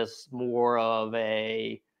content that is more of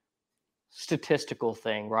a statistical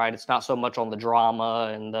thing, right? It's not so much on the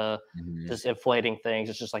drama and the just inflating things.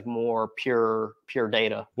 It's just like more pure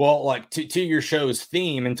data. Well, like to your show's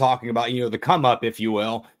theme and talking about, the come up, if you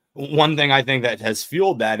will, one thing I think that has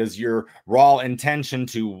fueled that is your raw intention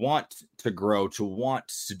to want to grow, to want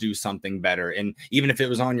to do something better. And even if it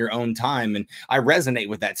was on your own time, and I resonate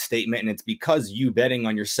with that statement, and it's because you betting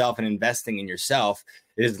on yourself and investing in yourself,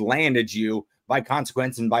 it has landed you by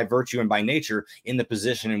consequence and by virtue and by nature in the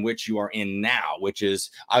position in which you are in now, which is,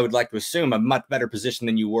 I would like to assume, a much better position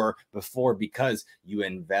than you were before because you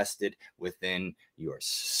invested within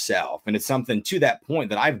yourself. And it's something to that point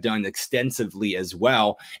that I've done extensively as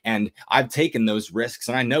well. And I've taken those risks,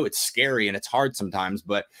 and I know it's scary and it's hard sometimes,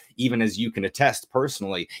 but even as you can attest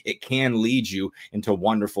personally, it can lead you into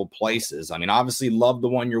wonderful places. I mean, obviously love the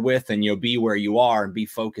one you're with and you'll be where you are and be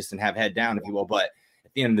focused and have head down, if you will. But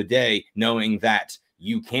at the end of the day, knowing that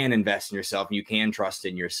you can invest in yourself, you can trust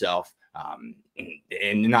in yourself,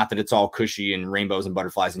 and not that it's all cushy and rainbows and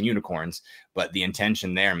butterflies and unicorns, but the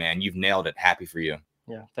intention there, man, you've nailed it. Happy for you.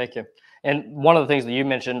 Yeah, thank you. And one of the things that you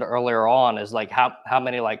mentioned earlier on is like how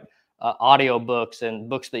many like audio books and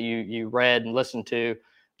books that you read and listened to.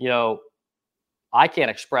 I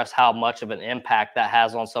can't express how much of an impact that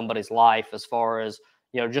has on somebody's life as far as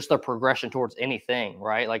just their progression towards anything,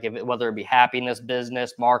 right? Like whether it be happiness,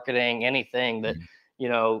 business, marketing, anything that,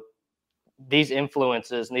 these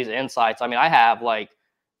influences and these insights. I mean, I have like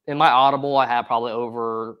in my Audible, I have probably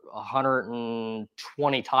over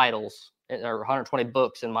 120 titles or 120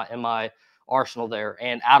 books in my arsenal there.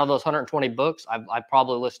 And out of those 120 books, I've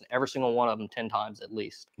probably listened to every single one of them 10 times at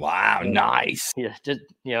least. Wow. Nice. Yeah. Just,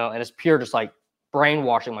 and it's pure, just like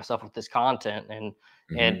brainwashing myself with this content. And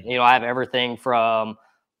I have everything from,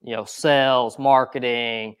 sales,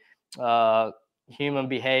 marketing, human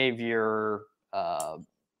behavior,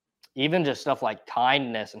 even just stuff like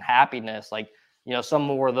kindness and happiness, like, some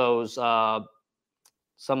more of those,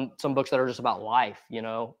 some books that are just about life,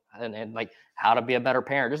 and like how to be a better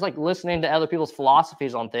parent, just like listening to other people's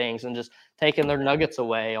philosophies on things and just taking their nuggets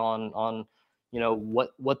away on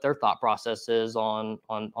what their thought process is on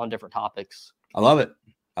different topics. I love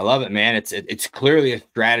it, man. It's clearly a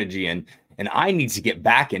strategy, and I need to get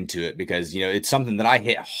back into it because, it's something that I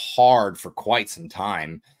hit hard for quite some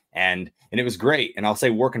time, and it was great. And I'll say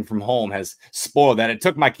working from home has spoiled that. It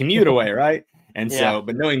took my commute away. Right. And so,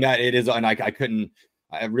 but knowing that it is, and I couldn't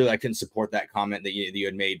support that comment that you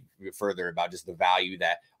had made further about just the value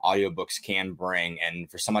that audiobooks can bring. And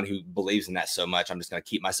for someone who believes in that so much, I'm just going to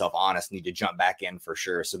keep myself honest, need to jump back in for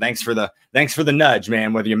sure. So thanks for the nudge,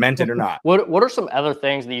 man, whether you meant it or not. What are some other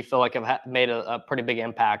things that you feel like have made a pretty big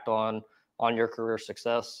impact on your career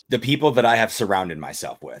success? The people that I have surrounded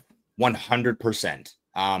myself with, 100%.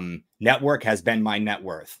 Network has been my net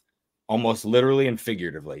worth, almost literally and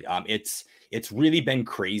figuratively. It's really been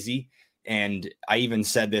crazy. And I even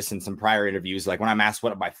said this in some prior interviews, like when I'm asked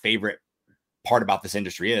what my favorite part about this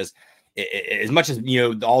industry is, as much as,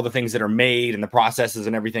 all the things that are made and the processes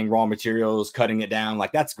and everything, raw materials, cutting it down,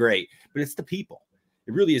 like that's great, but it's the people.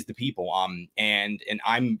 It really is the people. And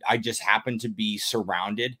I just happen to be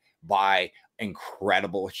surrounded by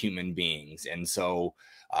incredible human beings. And so,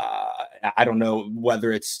 I don't know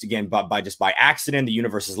whether it's, again, by accident, the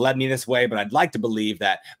universe has led me this way, but I'd like to believe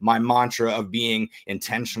that my mantra of being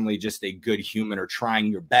intentionally just a good human or trying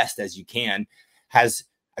your best as you can has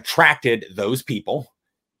attracted those people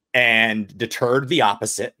and deterred the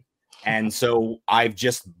opposite. And so I've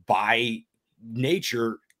just by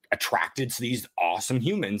nature attracted to these awesome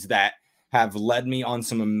humans that have led me on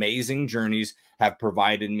some amazing journeys, have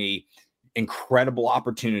provided me incredible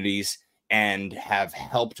opportunities, and have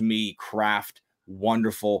helped me craft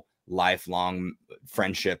wonderful lifelong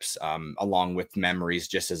friendships, along with memories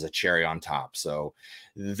just as a cherry on top. So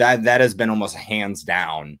that has been almost hands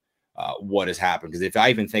down what has happened. Because if I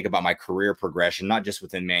even think about my career progression, not just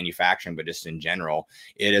within manufacturing, but just in general,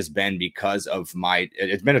 it has been because of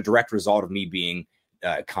it's been a direct result of me being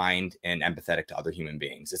kind and empathetic to other human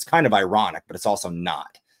beings. It's kind of ironic, but it's also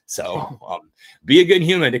not. So be a good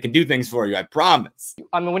human. It can do things for you. I promise.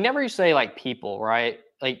 I mean, whenever you say like people, right?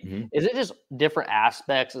 Like, is it just different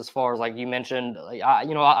aspects as far as like you mentioned, like,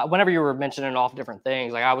 whenever you were mentioning off different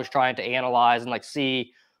things, like I was trying to analyze and like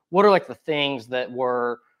see what are like the things that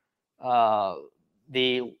were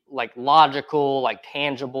the like logical, like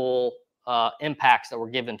tangible impacts that were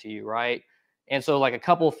given to you, right? And so like a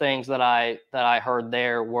couple of things that I heard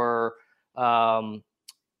there were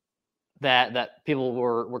that people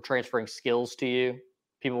were transferring skills to you,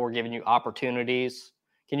 people were giving you opportunities.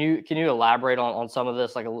 Can you elaborate on some of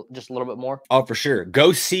this, like just a little bit more? Oh, for sure.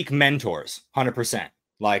 Go seek mentors, 100%.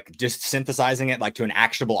 Like just synthesizing it like to an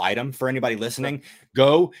actionable item for anybody listening.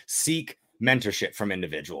 Go seek mentorship from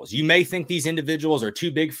individuals. You may think these individuals are too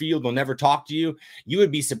big for you, they'll never talk to you. You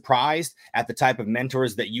would be surprised at the type of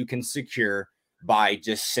mentors that you can secure by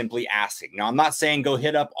just simply asking. Now, I'm not saying go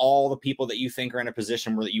hit up all the people that you think are in a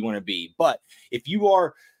position where that you want to be, but if you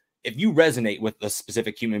resonate with a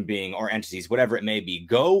specific human being or entities, whatever it may be,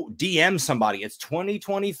 go DM somebody. It's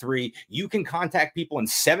 2023. You can contact people in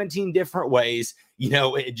 17 different ways,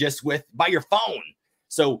 just by your phone.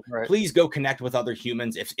 So please go connect with other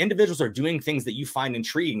humans. If individuals are doing things that you find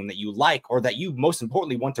intriguing, that you like, or that you most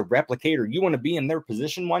importantly want to replicate, or you want to be in their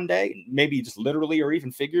position one day, maybe just literally or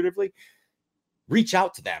even figuratively, reach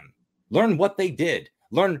out to them, learn what they did,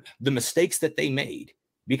 learn the mistakes that they made.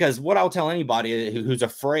 Because what I'll tell anybody who's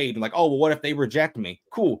afraid, like, oh, well, what if they reject me?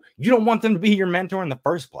 Cool. You don't want them to be your mentor in the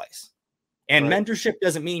first place. And mentorship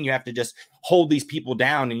doesn't mean you have to just hold these people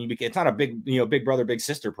down and it's not a big brother, big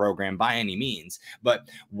sister program by any means, but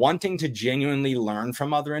wanting to genuinely learn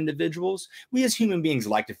from other individuals. We as human beings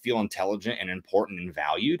like to feel intelligent and important and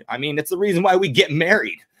valued. I mean, it's the reason why we get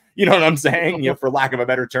married. You know what I'm saying? For lack of a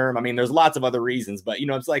better term. I mean, there's lots of other reasons, but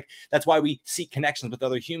it's like, that's why we seek connections with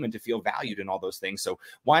other humans to feel valued and all those things. So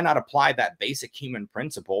why not apply that basic human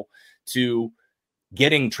principle to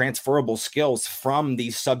getting transferable skills from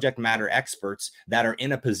these subject matter experts that are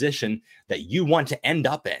in a position that you want to end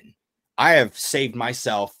up in? I have saved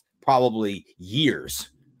myself probably years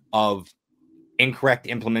of incorrect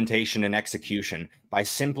implementation and execution by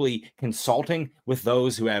simply consulting with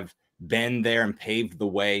those who have been there and paved the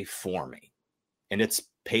way for me. And it's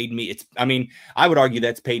paid me. I would argue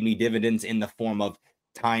that's paid me dividends in the form of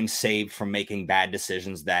time saved from making bad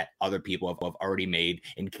decisions that other people have already made,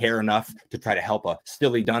 and care enough to try to help a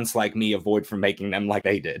silly dunce like me avoid from making them like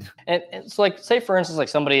they did. And so like, say for instance, like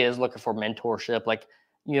somebody is looking for mentorship, like,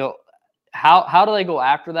 how do they go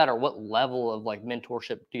after that, or what level of like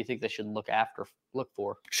mentorship do you think they should look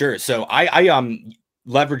for? Sure. So I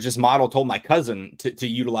leverage this model, told my cousin to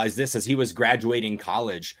utilize this as he was graduating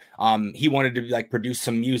college. He wanted to like produce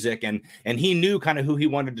some music and he knew kind of who he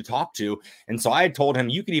wanted to talk to. And so I had told him,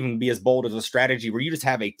 you could even be as bold as a strategy where you just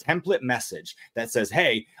have a template message that says,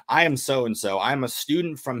 hey, I am so-and-so. I'm a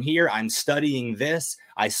student from here. I'm studying this.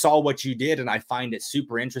 I saw what you did and I find it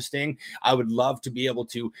super interesting. I would love to be able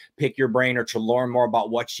to pick your brain or to learn more about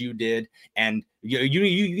what you did. And you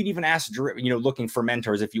can even ask, looking for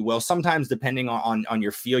mentors, if you will. Sometimes depending on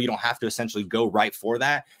your field, you don't have to essentially go right for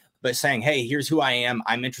that. But saying, hey, here's who I am.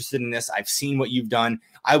 I'm interested in this. I've seen what you've done.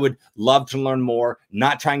 I would love to learn more.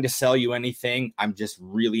 Not trying to sell you anything. I'm just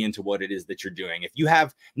really into what it is that you're doing. If you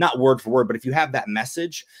have, not word for word, but if you have that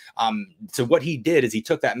message. So what he did is he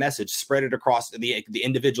took that message, spread it across the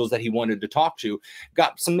individuals that he wanted to talk to,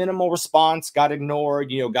 got some minimal response, got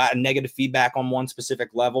ignored, got a negative feedback on one specific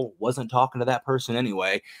level, wasn't talking to that person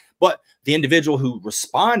anyway. But the individual who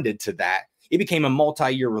responded to that, it became a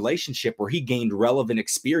multi-year relationship where he gained relevant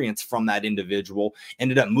experience from that individual,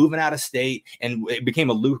 ended up moving out of state, and it became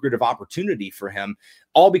a lucrative opportunity for him,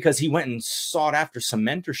 all because he went and sought after some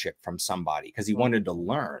mentorship from somebody because he wanted to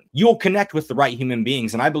learn. You'll connect with the right human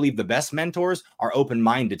beings, and I believe the best mentors are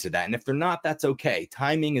open-minded to that. And if they're not, that's okay.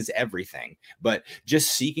 Timing is everything. But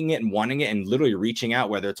just seeking it and wanting it and literally reaching out,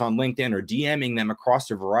 whether it's on LinkedIn or DMing them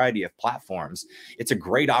across a variety of platforms, it's a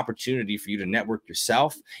great opportunity for you to network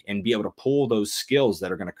yourself and be able to pull those skills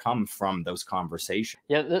that are going to come from those conversations.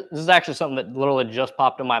 Yeah, this is actually something that literally just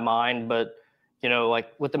popped in my mind, but like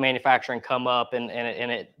with the manufacturing come up and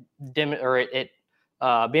it being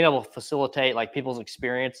able to facilitate like people's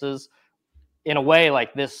experiences in a way,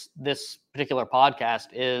 like this particular podcast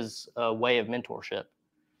is a way of mentorship,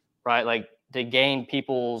 right? Like to gain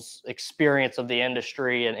people's experience of the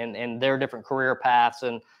industry and their different career paths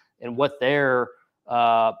and what their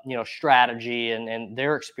strategy and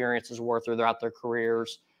their experiences were throughout their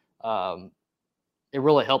careers. It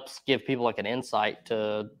really helps give people like an insight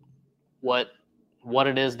to what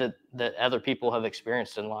it is that that other people have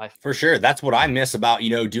experienced in life. For sure. That's what I miss about,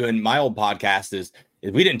 doing my old podcast is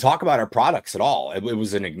we didn't talk about our products at all. It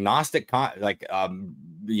was an agnostic, a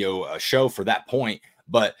show for that point,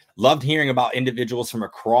 but loved hearing about individuals from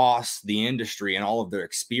across the industry and all of their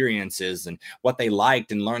experiences and what they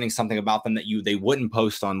liked and learning something about them that they wouldn't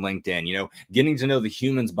post on LinkedIn, getting to know the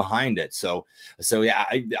humans behind it. So yeah,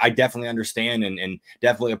 I definitely understand and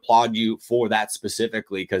definitely applaud you for that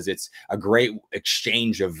specifically, because it's a great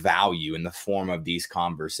exchange of value in the form of these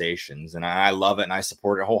conversations. And I love it and I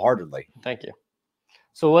support it wholeheartedly. Thank you.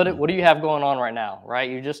 So what do you have going on right now, right?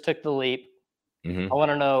 You just took the leap. Mm-hmm. I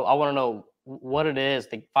want to know what it is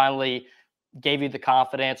that finally gave you the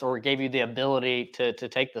confidence or gave you the ability to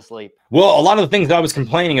take this leap. Well, a lot of the things that I was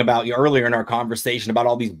complaining about earlier in our conversation about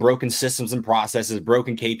all these broken systems and processes,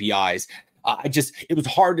 broken KPIs, it was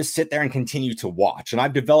hard to sit there and continue to watch. And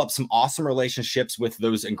I've developed some awesome relationships with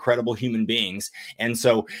those incredible human beings. And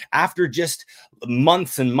so after just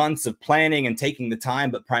months and months of planning and taking the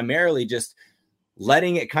time, but primarily just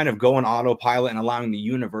letting it kind of go on autopilot and allowing the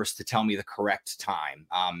universe to tell me the correct time.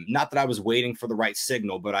 Not that I was waiting for the right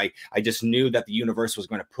signal, but I just knew that the universe was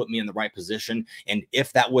going to put me in the right position. And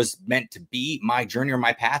if that was meant to be my journey or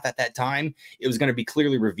my path at that time, it was going to be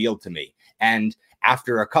clearly revealed to me. And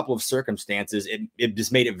after a couple of circumstances, it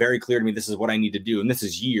just made it very clear to me, this is what I need to do. And this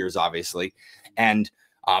is years, obviously. And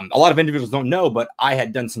a lot of individuals don't know, but I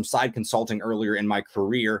had done some side consulting earlier in my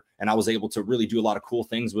career, and I was able to really do a lot of cool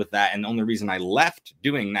things with that. And the only reason I left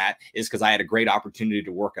doing that is because I had a great opportunity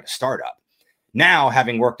to work at a startup. Now,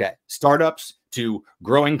 having worked at startups to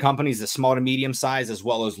growing companies that small to medium size, as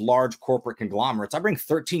well as large corporate conglomerates, I bring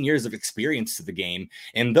 13 years of experience to the game.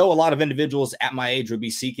 And though a lot of individuals at my age would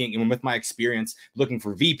be seeking, and with my experience, looking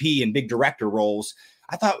for VP and big director roles,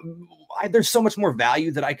 I thought there's so much more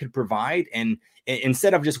value that I could provide. And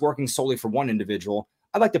instead of just working solely for one individual,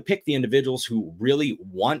 I'd like to pick the individuals who really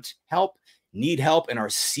want help, need help, and are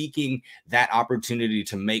seeking that opportunity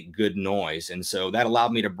to make good noise. And so that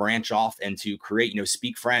allowed me to branch off and to create,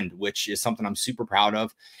 Speak Friend, which is something I'm super proud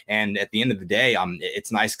of. And at the end of the day,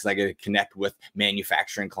 it's nice because I get to connect with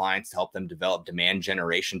manufacturing clients to help them develop demand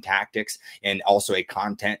generation tactics and also a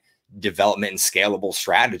content development and scalable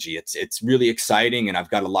strategy. It's really exciting, and I've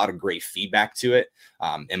got a lot of great feedback to it.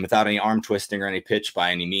 And without any arm twisting or any pitch by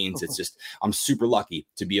any means, it's just, I'm super lucky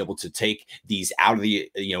to be able to take these out of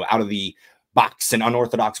the box and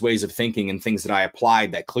unorthodox ways of thinking and things that I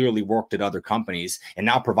applied that clearly worked at other companies, and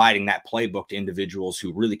now providing that playbook to individuals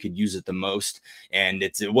who really could use it the most. And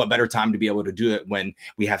it's what better time to be able to do it when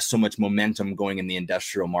we have so much momentum going in the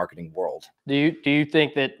industrial marketing world. Do you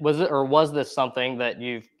think that was this something that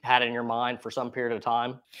you've had in your mind for some period of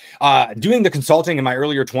time? Doing the consulting in my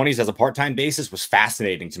earlier 20s as a part-time basis was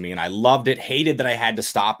fascinating to me, and I loved it, hated that I had to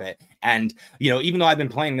stop it. And, even though I've been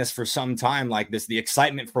playing this for some time like this, the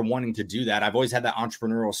excitement for wanting to do that, I've always had that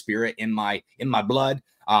entrepreneurial spirit in my blood.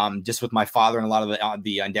 Just with my father and a lot of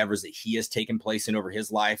the endeavors that he has taken place in over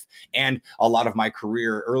his life. And a lot of my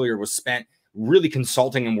career earlier was spent really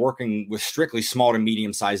consulting and working with strictly small to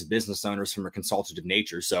medium-sized business owners from a consultative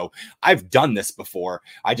nature. So I've done this before.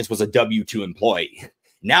 I just was a W-2 employee.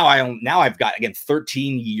 Now I've got, again,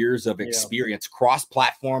 13 years of experience,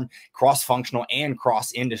 cross-platform, cross-functional, and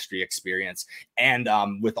cross-industry experience. And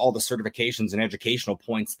with all the certifications and educational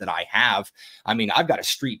points that I have, I've got a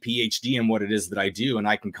street PhD in what it is that I do. And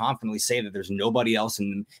I can confidently say that there's nobody else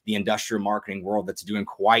in the industrial marketing world that's doing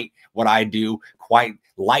quite what I do, quite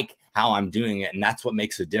like how I'm doing it. And that's what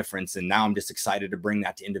makes a difference. And now I'm just excited to bring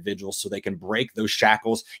that to individuals so they can break those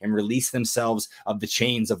shackles and release themselves of the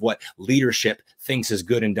chains of what leadership thinks is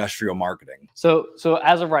good industrial marketing. So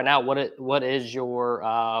as of right now, what is your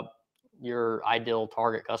ideal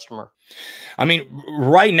target customer?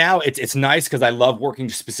 Right now it's nice because I love working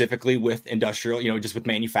specifically with industrial, just with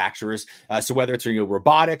manufacturers. So whether it's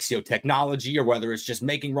robotics, technology, or whether it's just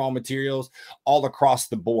making raw materials, all across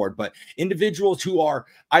the board. But individuals who are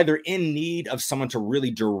either in need of someone to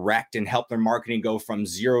really direct and help their marketing go from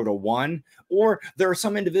 0 to 1, or there are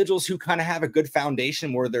some individuals who kind of have a good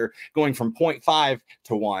foundation where they're going from 0.5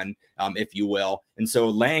 to 1, if you will. And so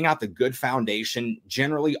laying out the good foundation,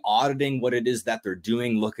 generally auditing what it is that they're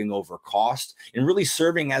doing, looking over cost, and really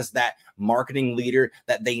serving as that marketing leader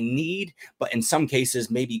that they need, but in some cases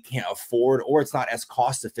maybe can't afford, or it's not as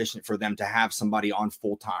cost efficient for them to have somebody on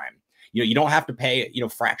full time. You don't have to pay,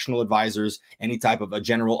 fractional advisors any type of a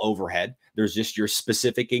general overhead. There's just your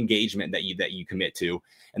specific engagement that you commit to.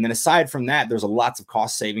 And then aside from that, there's lots of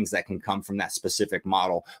cost savings that can come from that specific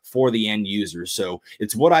model for the end user. So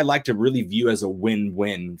it's what I like to really view as a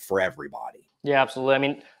win-win for everybody. Yeah,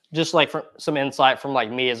 absolutely. just like for some insight from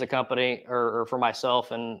like me as a company or for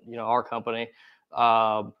myself and, our company,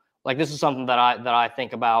 like this is something that I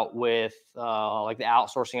think about with like the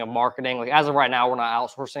outsourcing of marketing. Like as of right now, we're not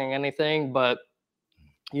outsourcing anything, but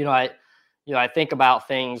you know, I I think about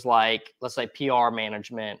things like, let's say, PR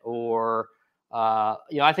management, or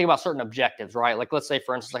I think about certain objectives, right? Like let's say,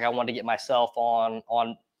 for instance, like I want to get myself on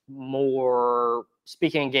more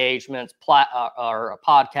speaking engagements, or a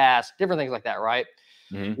podcast, different things like that, right?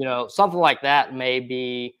 Something like that may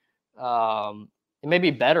be it may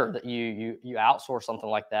be better that you outsource something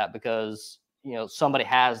like that, because somebody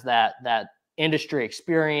has that industry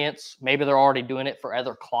experience. Maybe they're already doing it for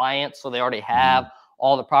other clients, so they already have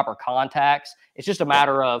all the proper contacts. It's just a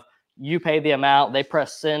matter of you pay the amount, they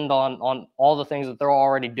press send on all the things that they're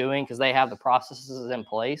already doing because they have the processes in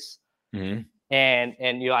place. And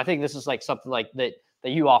I think this is like something like that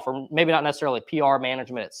you offer, maybe not necessarily PR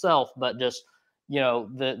management itself, but just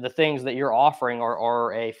the things that you're offering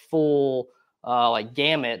are a full like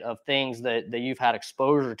gamut of things that you've had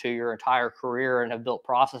exposure to your entire career and have built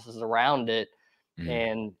processes around it,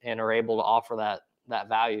 and are able to offer that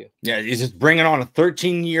value. Yeah, he's just bringing on a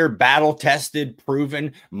 13-year battle-tested,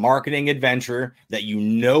 proven marketing adventure that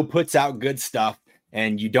puts out good stuff,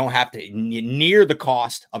 and you don't have to near the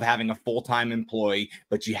cost of having a full-time employee,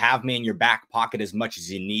 but you have me in your back pocket as much as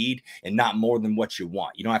you need and not more than what you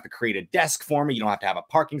want. You don't have to create a desk for me. You don't have to have a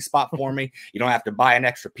parking spot for me. You don't have to buy an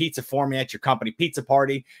extra pizza for me at your company pizza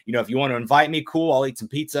party. If you want to invite me, cool, I'll eat some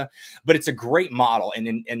pizza. But it's a great model,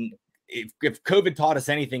 and if COVID taught us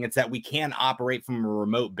anything, it's that we can operate from a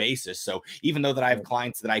remote basis. So even though that I have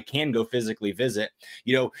clients that I can go physically visit,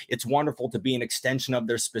 it's wonderful to be an extension of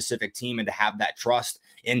their specific team and to have that trust,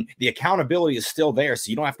 and the accountability is still there. So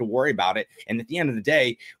you don't have to worry about it. And at the end of the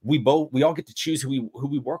day, we all get to choose who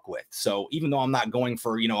we work with. So even though I'm not going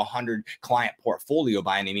for, 100 client portfolio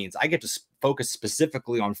by any means, I get to focus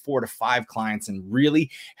specifically on 4 to 5 clients and really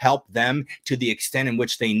help them to the extent in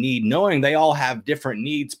which they need, knowing they all have different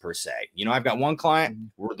needs per se. I've got one client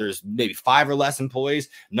where there's maybe 5 or less employees.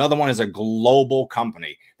 Another one is a global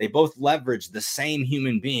company. They both leverage the same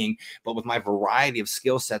human being, but with my variety of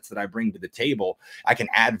skill sets that I bring to the table, I can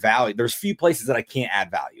add value. There's few places that I can't add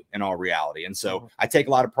value in all reality. And so I take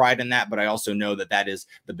a lot of pride in that, but I also know that is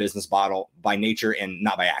the business model by nature and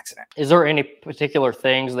not by accident. Is there any particular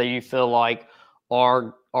things that you feel like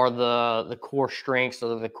are the core strengths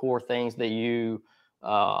or the core things that you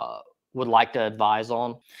would like to advise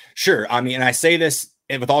on? Sure. I mean, and I say this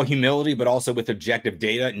with all humility, but also with objective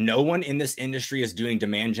data. No one in this industry is doing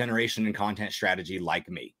demand generation and content strategy like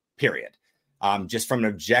me, period. Just from an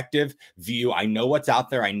objective view, I know what's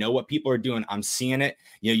out there. I know what people are doing. I'm seeing it.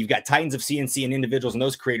 You've got titans of CNC and individuals and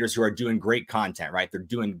those creators who are doing great content, right? They're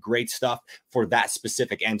doing great stuff for that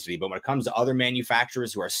specific entity. But when it comes to other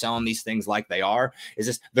manufacturers who are selling these things like they are,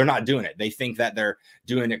 they're not doing it. They think that they're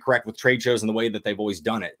doing it correct with trade shows and the way that they've always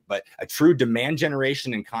done it. But a true demand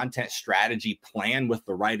generation and content strategy plan with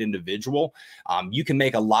the right individual, you can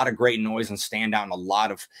make a lot of great noise and stand out in a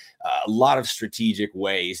lot of strategic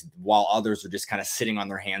ways, while others are just kind of sitting on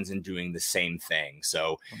their hands and doing the same thing.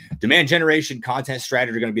 So demand generation, content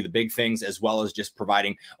strategy are going to be the big things, as well as just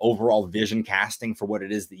providing overall vision casting for what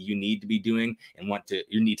it is that you need to be doing and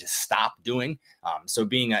you need to stop doing. So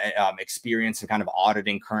being experienced and kind of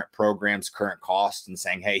auditing current programs, current costs, and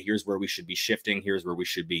saying, hey, here's where we should be shifting. Here's where we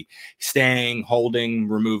should be staying, holding,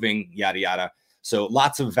 removing, yada, yada. So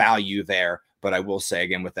lots of value there. But I will say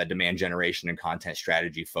again, with that demand generation and content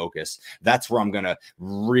strategy focus, that's where I'm going to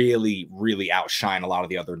really, really outshine a lot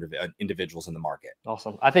of the other individuals in the market.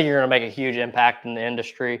 Awesome. I think you're going to make a huge impact in the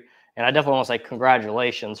industry. And I definitely want to say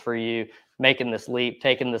congratulations for you making this leap,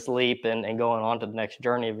 taking this leap, and going on to the next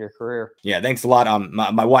journey of your career. Yeah, thanks a lot.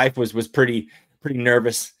 My wife was pretty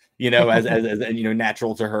nervous, as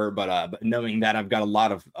natural to her, but knowing that I've got a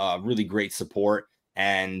lot of really great support.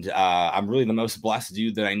 And I'm really the most blessed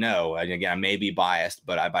dude that I know. And again, I may be biased,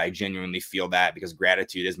 but I genuinely feel that, because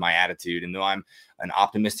gratitude is my attitude. And though I'm an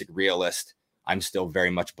optimistic realist, I'm still very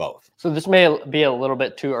much both. So this may be a little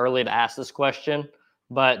bit too early to ask this question,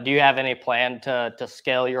 but do you have any plan to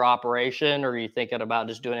scale your operation, or are you thinking about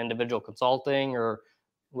just doing individual consulting, or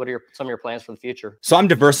what are some of your plans for the future? So I'm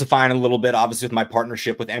diversifying a little bit, obviously, with my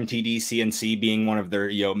partnership with MTD CNC being one of their,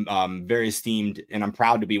 very esteemed, and I'm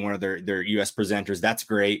proud to be one of their US presenters. That's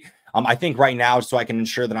great. I think right now, so I can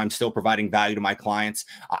ensure that I'm still providing value to my clients,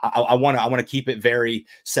 I want to keep it very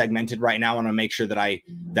segmented right now. I want to make sure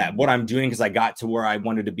that what I'm doing, because I got to where I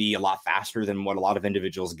wanted to be a lot faster than what a lot of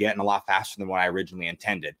individuals get, and a lot faster than what I originally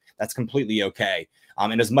intended. That's completely okay.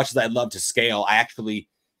 And as much as I'd love to scale, I actually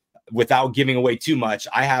without giving away too much,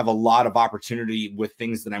 I have a lot of opportunity with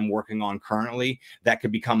things that I'm working on currently that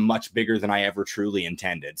could become much bigger than I ever truly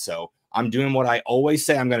intended. So I'm doing what I always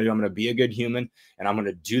say I'm going to do. I'm going to be a good human, and I'm going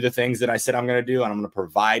to do the things that I said I'm going to do, and I'm going to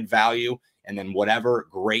provide value. And then whatever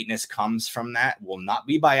greatness comes from that will not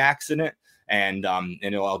be by accident. And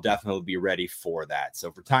I'll definitely be ready for that.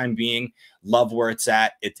 So for time being, love where it's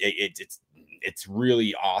at. It's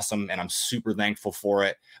really awesome, and I'm super thankful for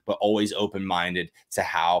it, but always open-minded to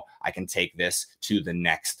how I can take this to the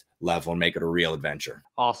next level and make it a real adventure.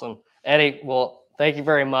 Awesome. Eddie, well, thank you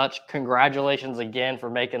very much. Congratulations again for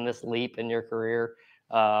making this leap in your career.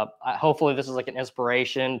 Hopefully this is like an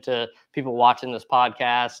inspiration to people watching this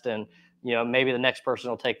podcast, and maybe the next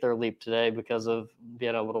person will take their leap today because of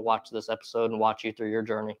being able to watch this episode and watch you through your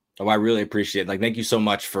journey. Oh, I really appreciate it. Like, thank you so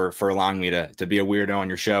much for allowing me to be a weirdo on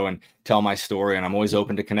your show and tell my story. And I'm always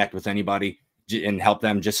open to connect with anybody and help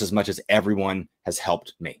them just as much as everyone has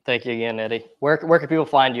helped me. Thank you again, Eddie. Where can people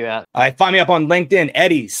find you at? Find me up on LinkedIn,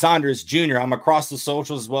 Eddie Saunders Jr. I'm across the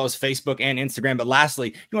socials as well as Facebook and Instagram. But lastly,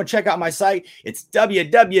 if you want to check out my site, it's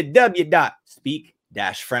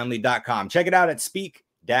www.speak-friendly.com. Check it out at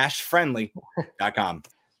speak-friendly.com.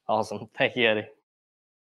 Awesome. Thank you, Eddie.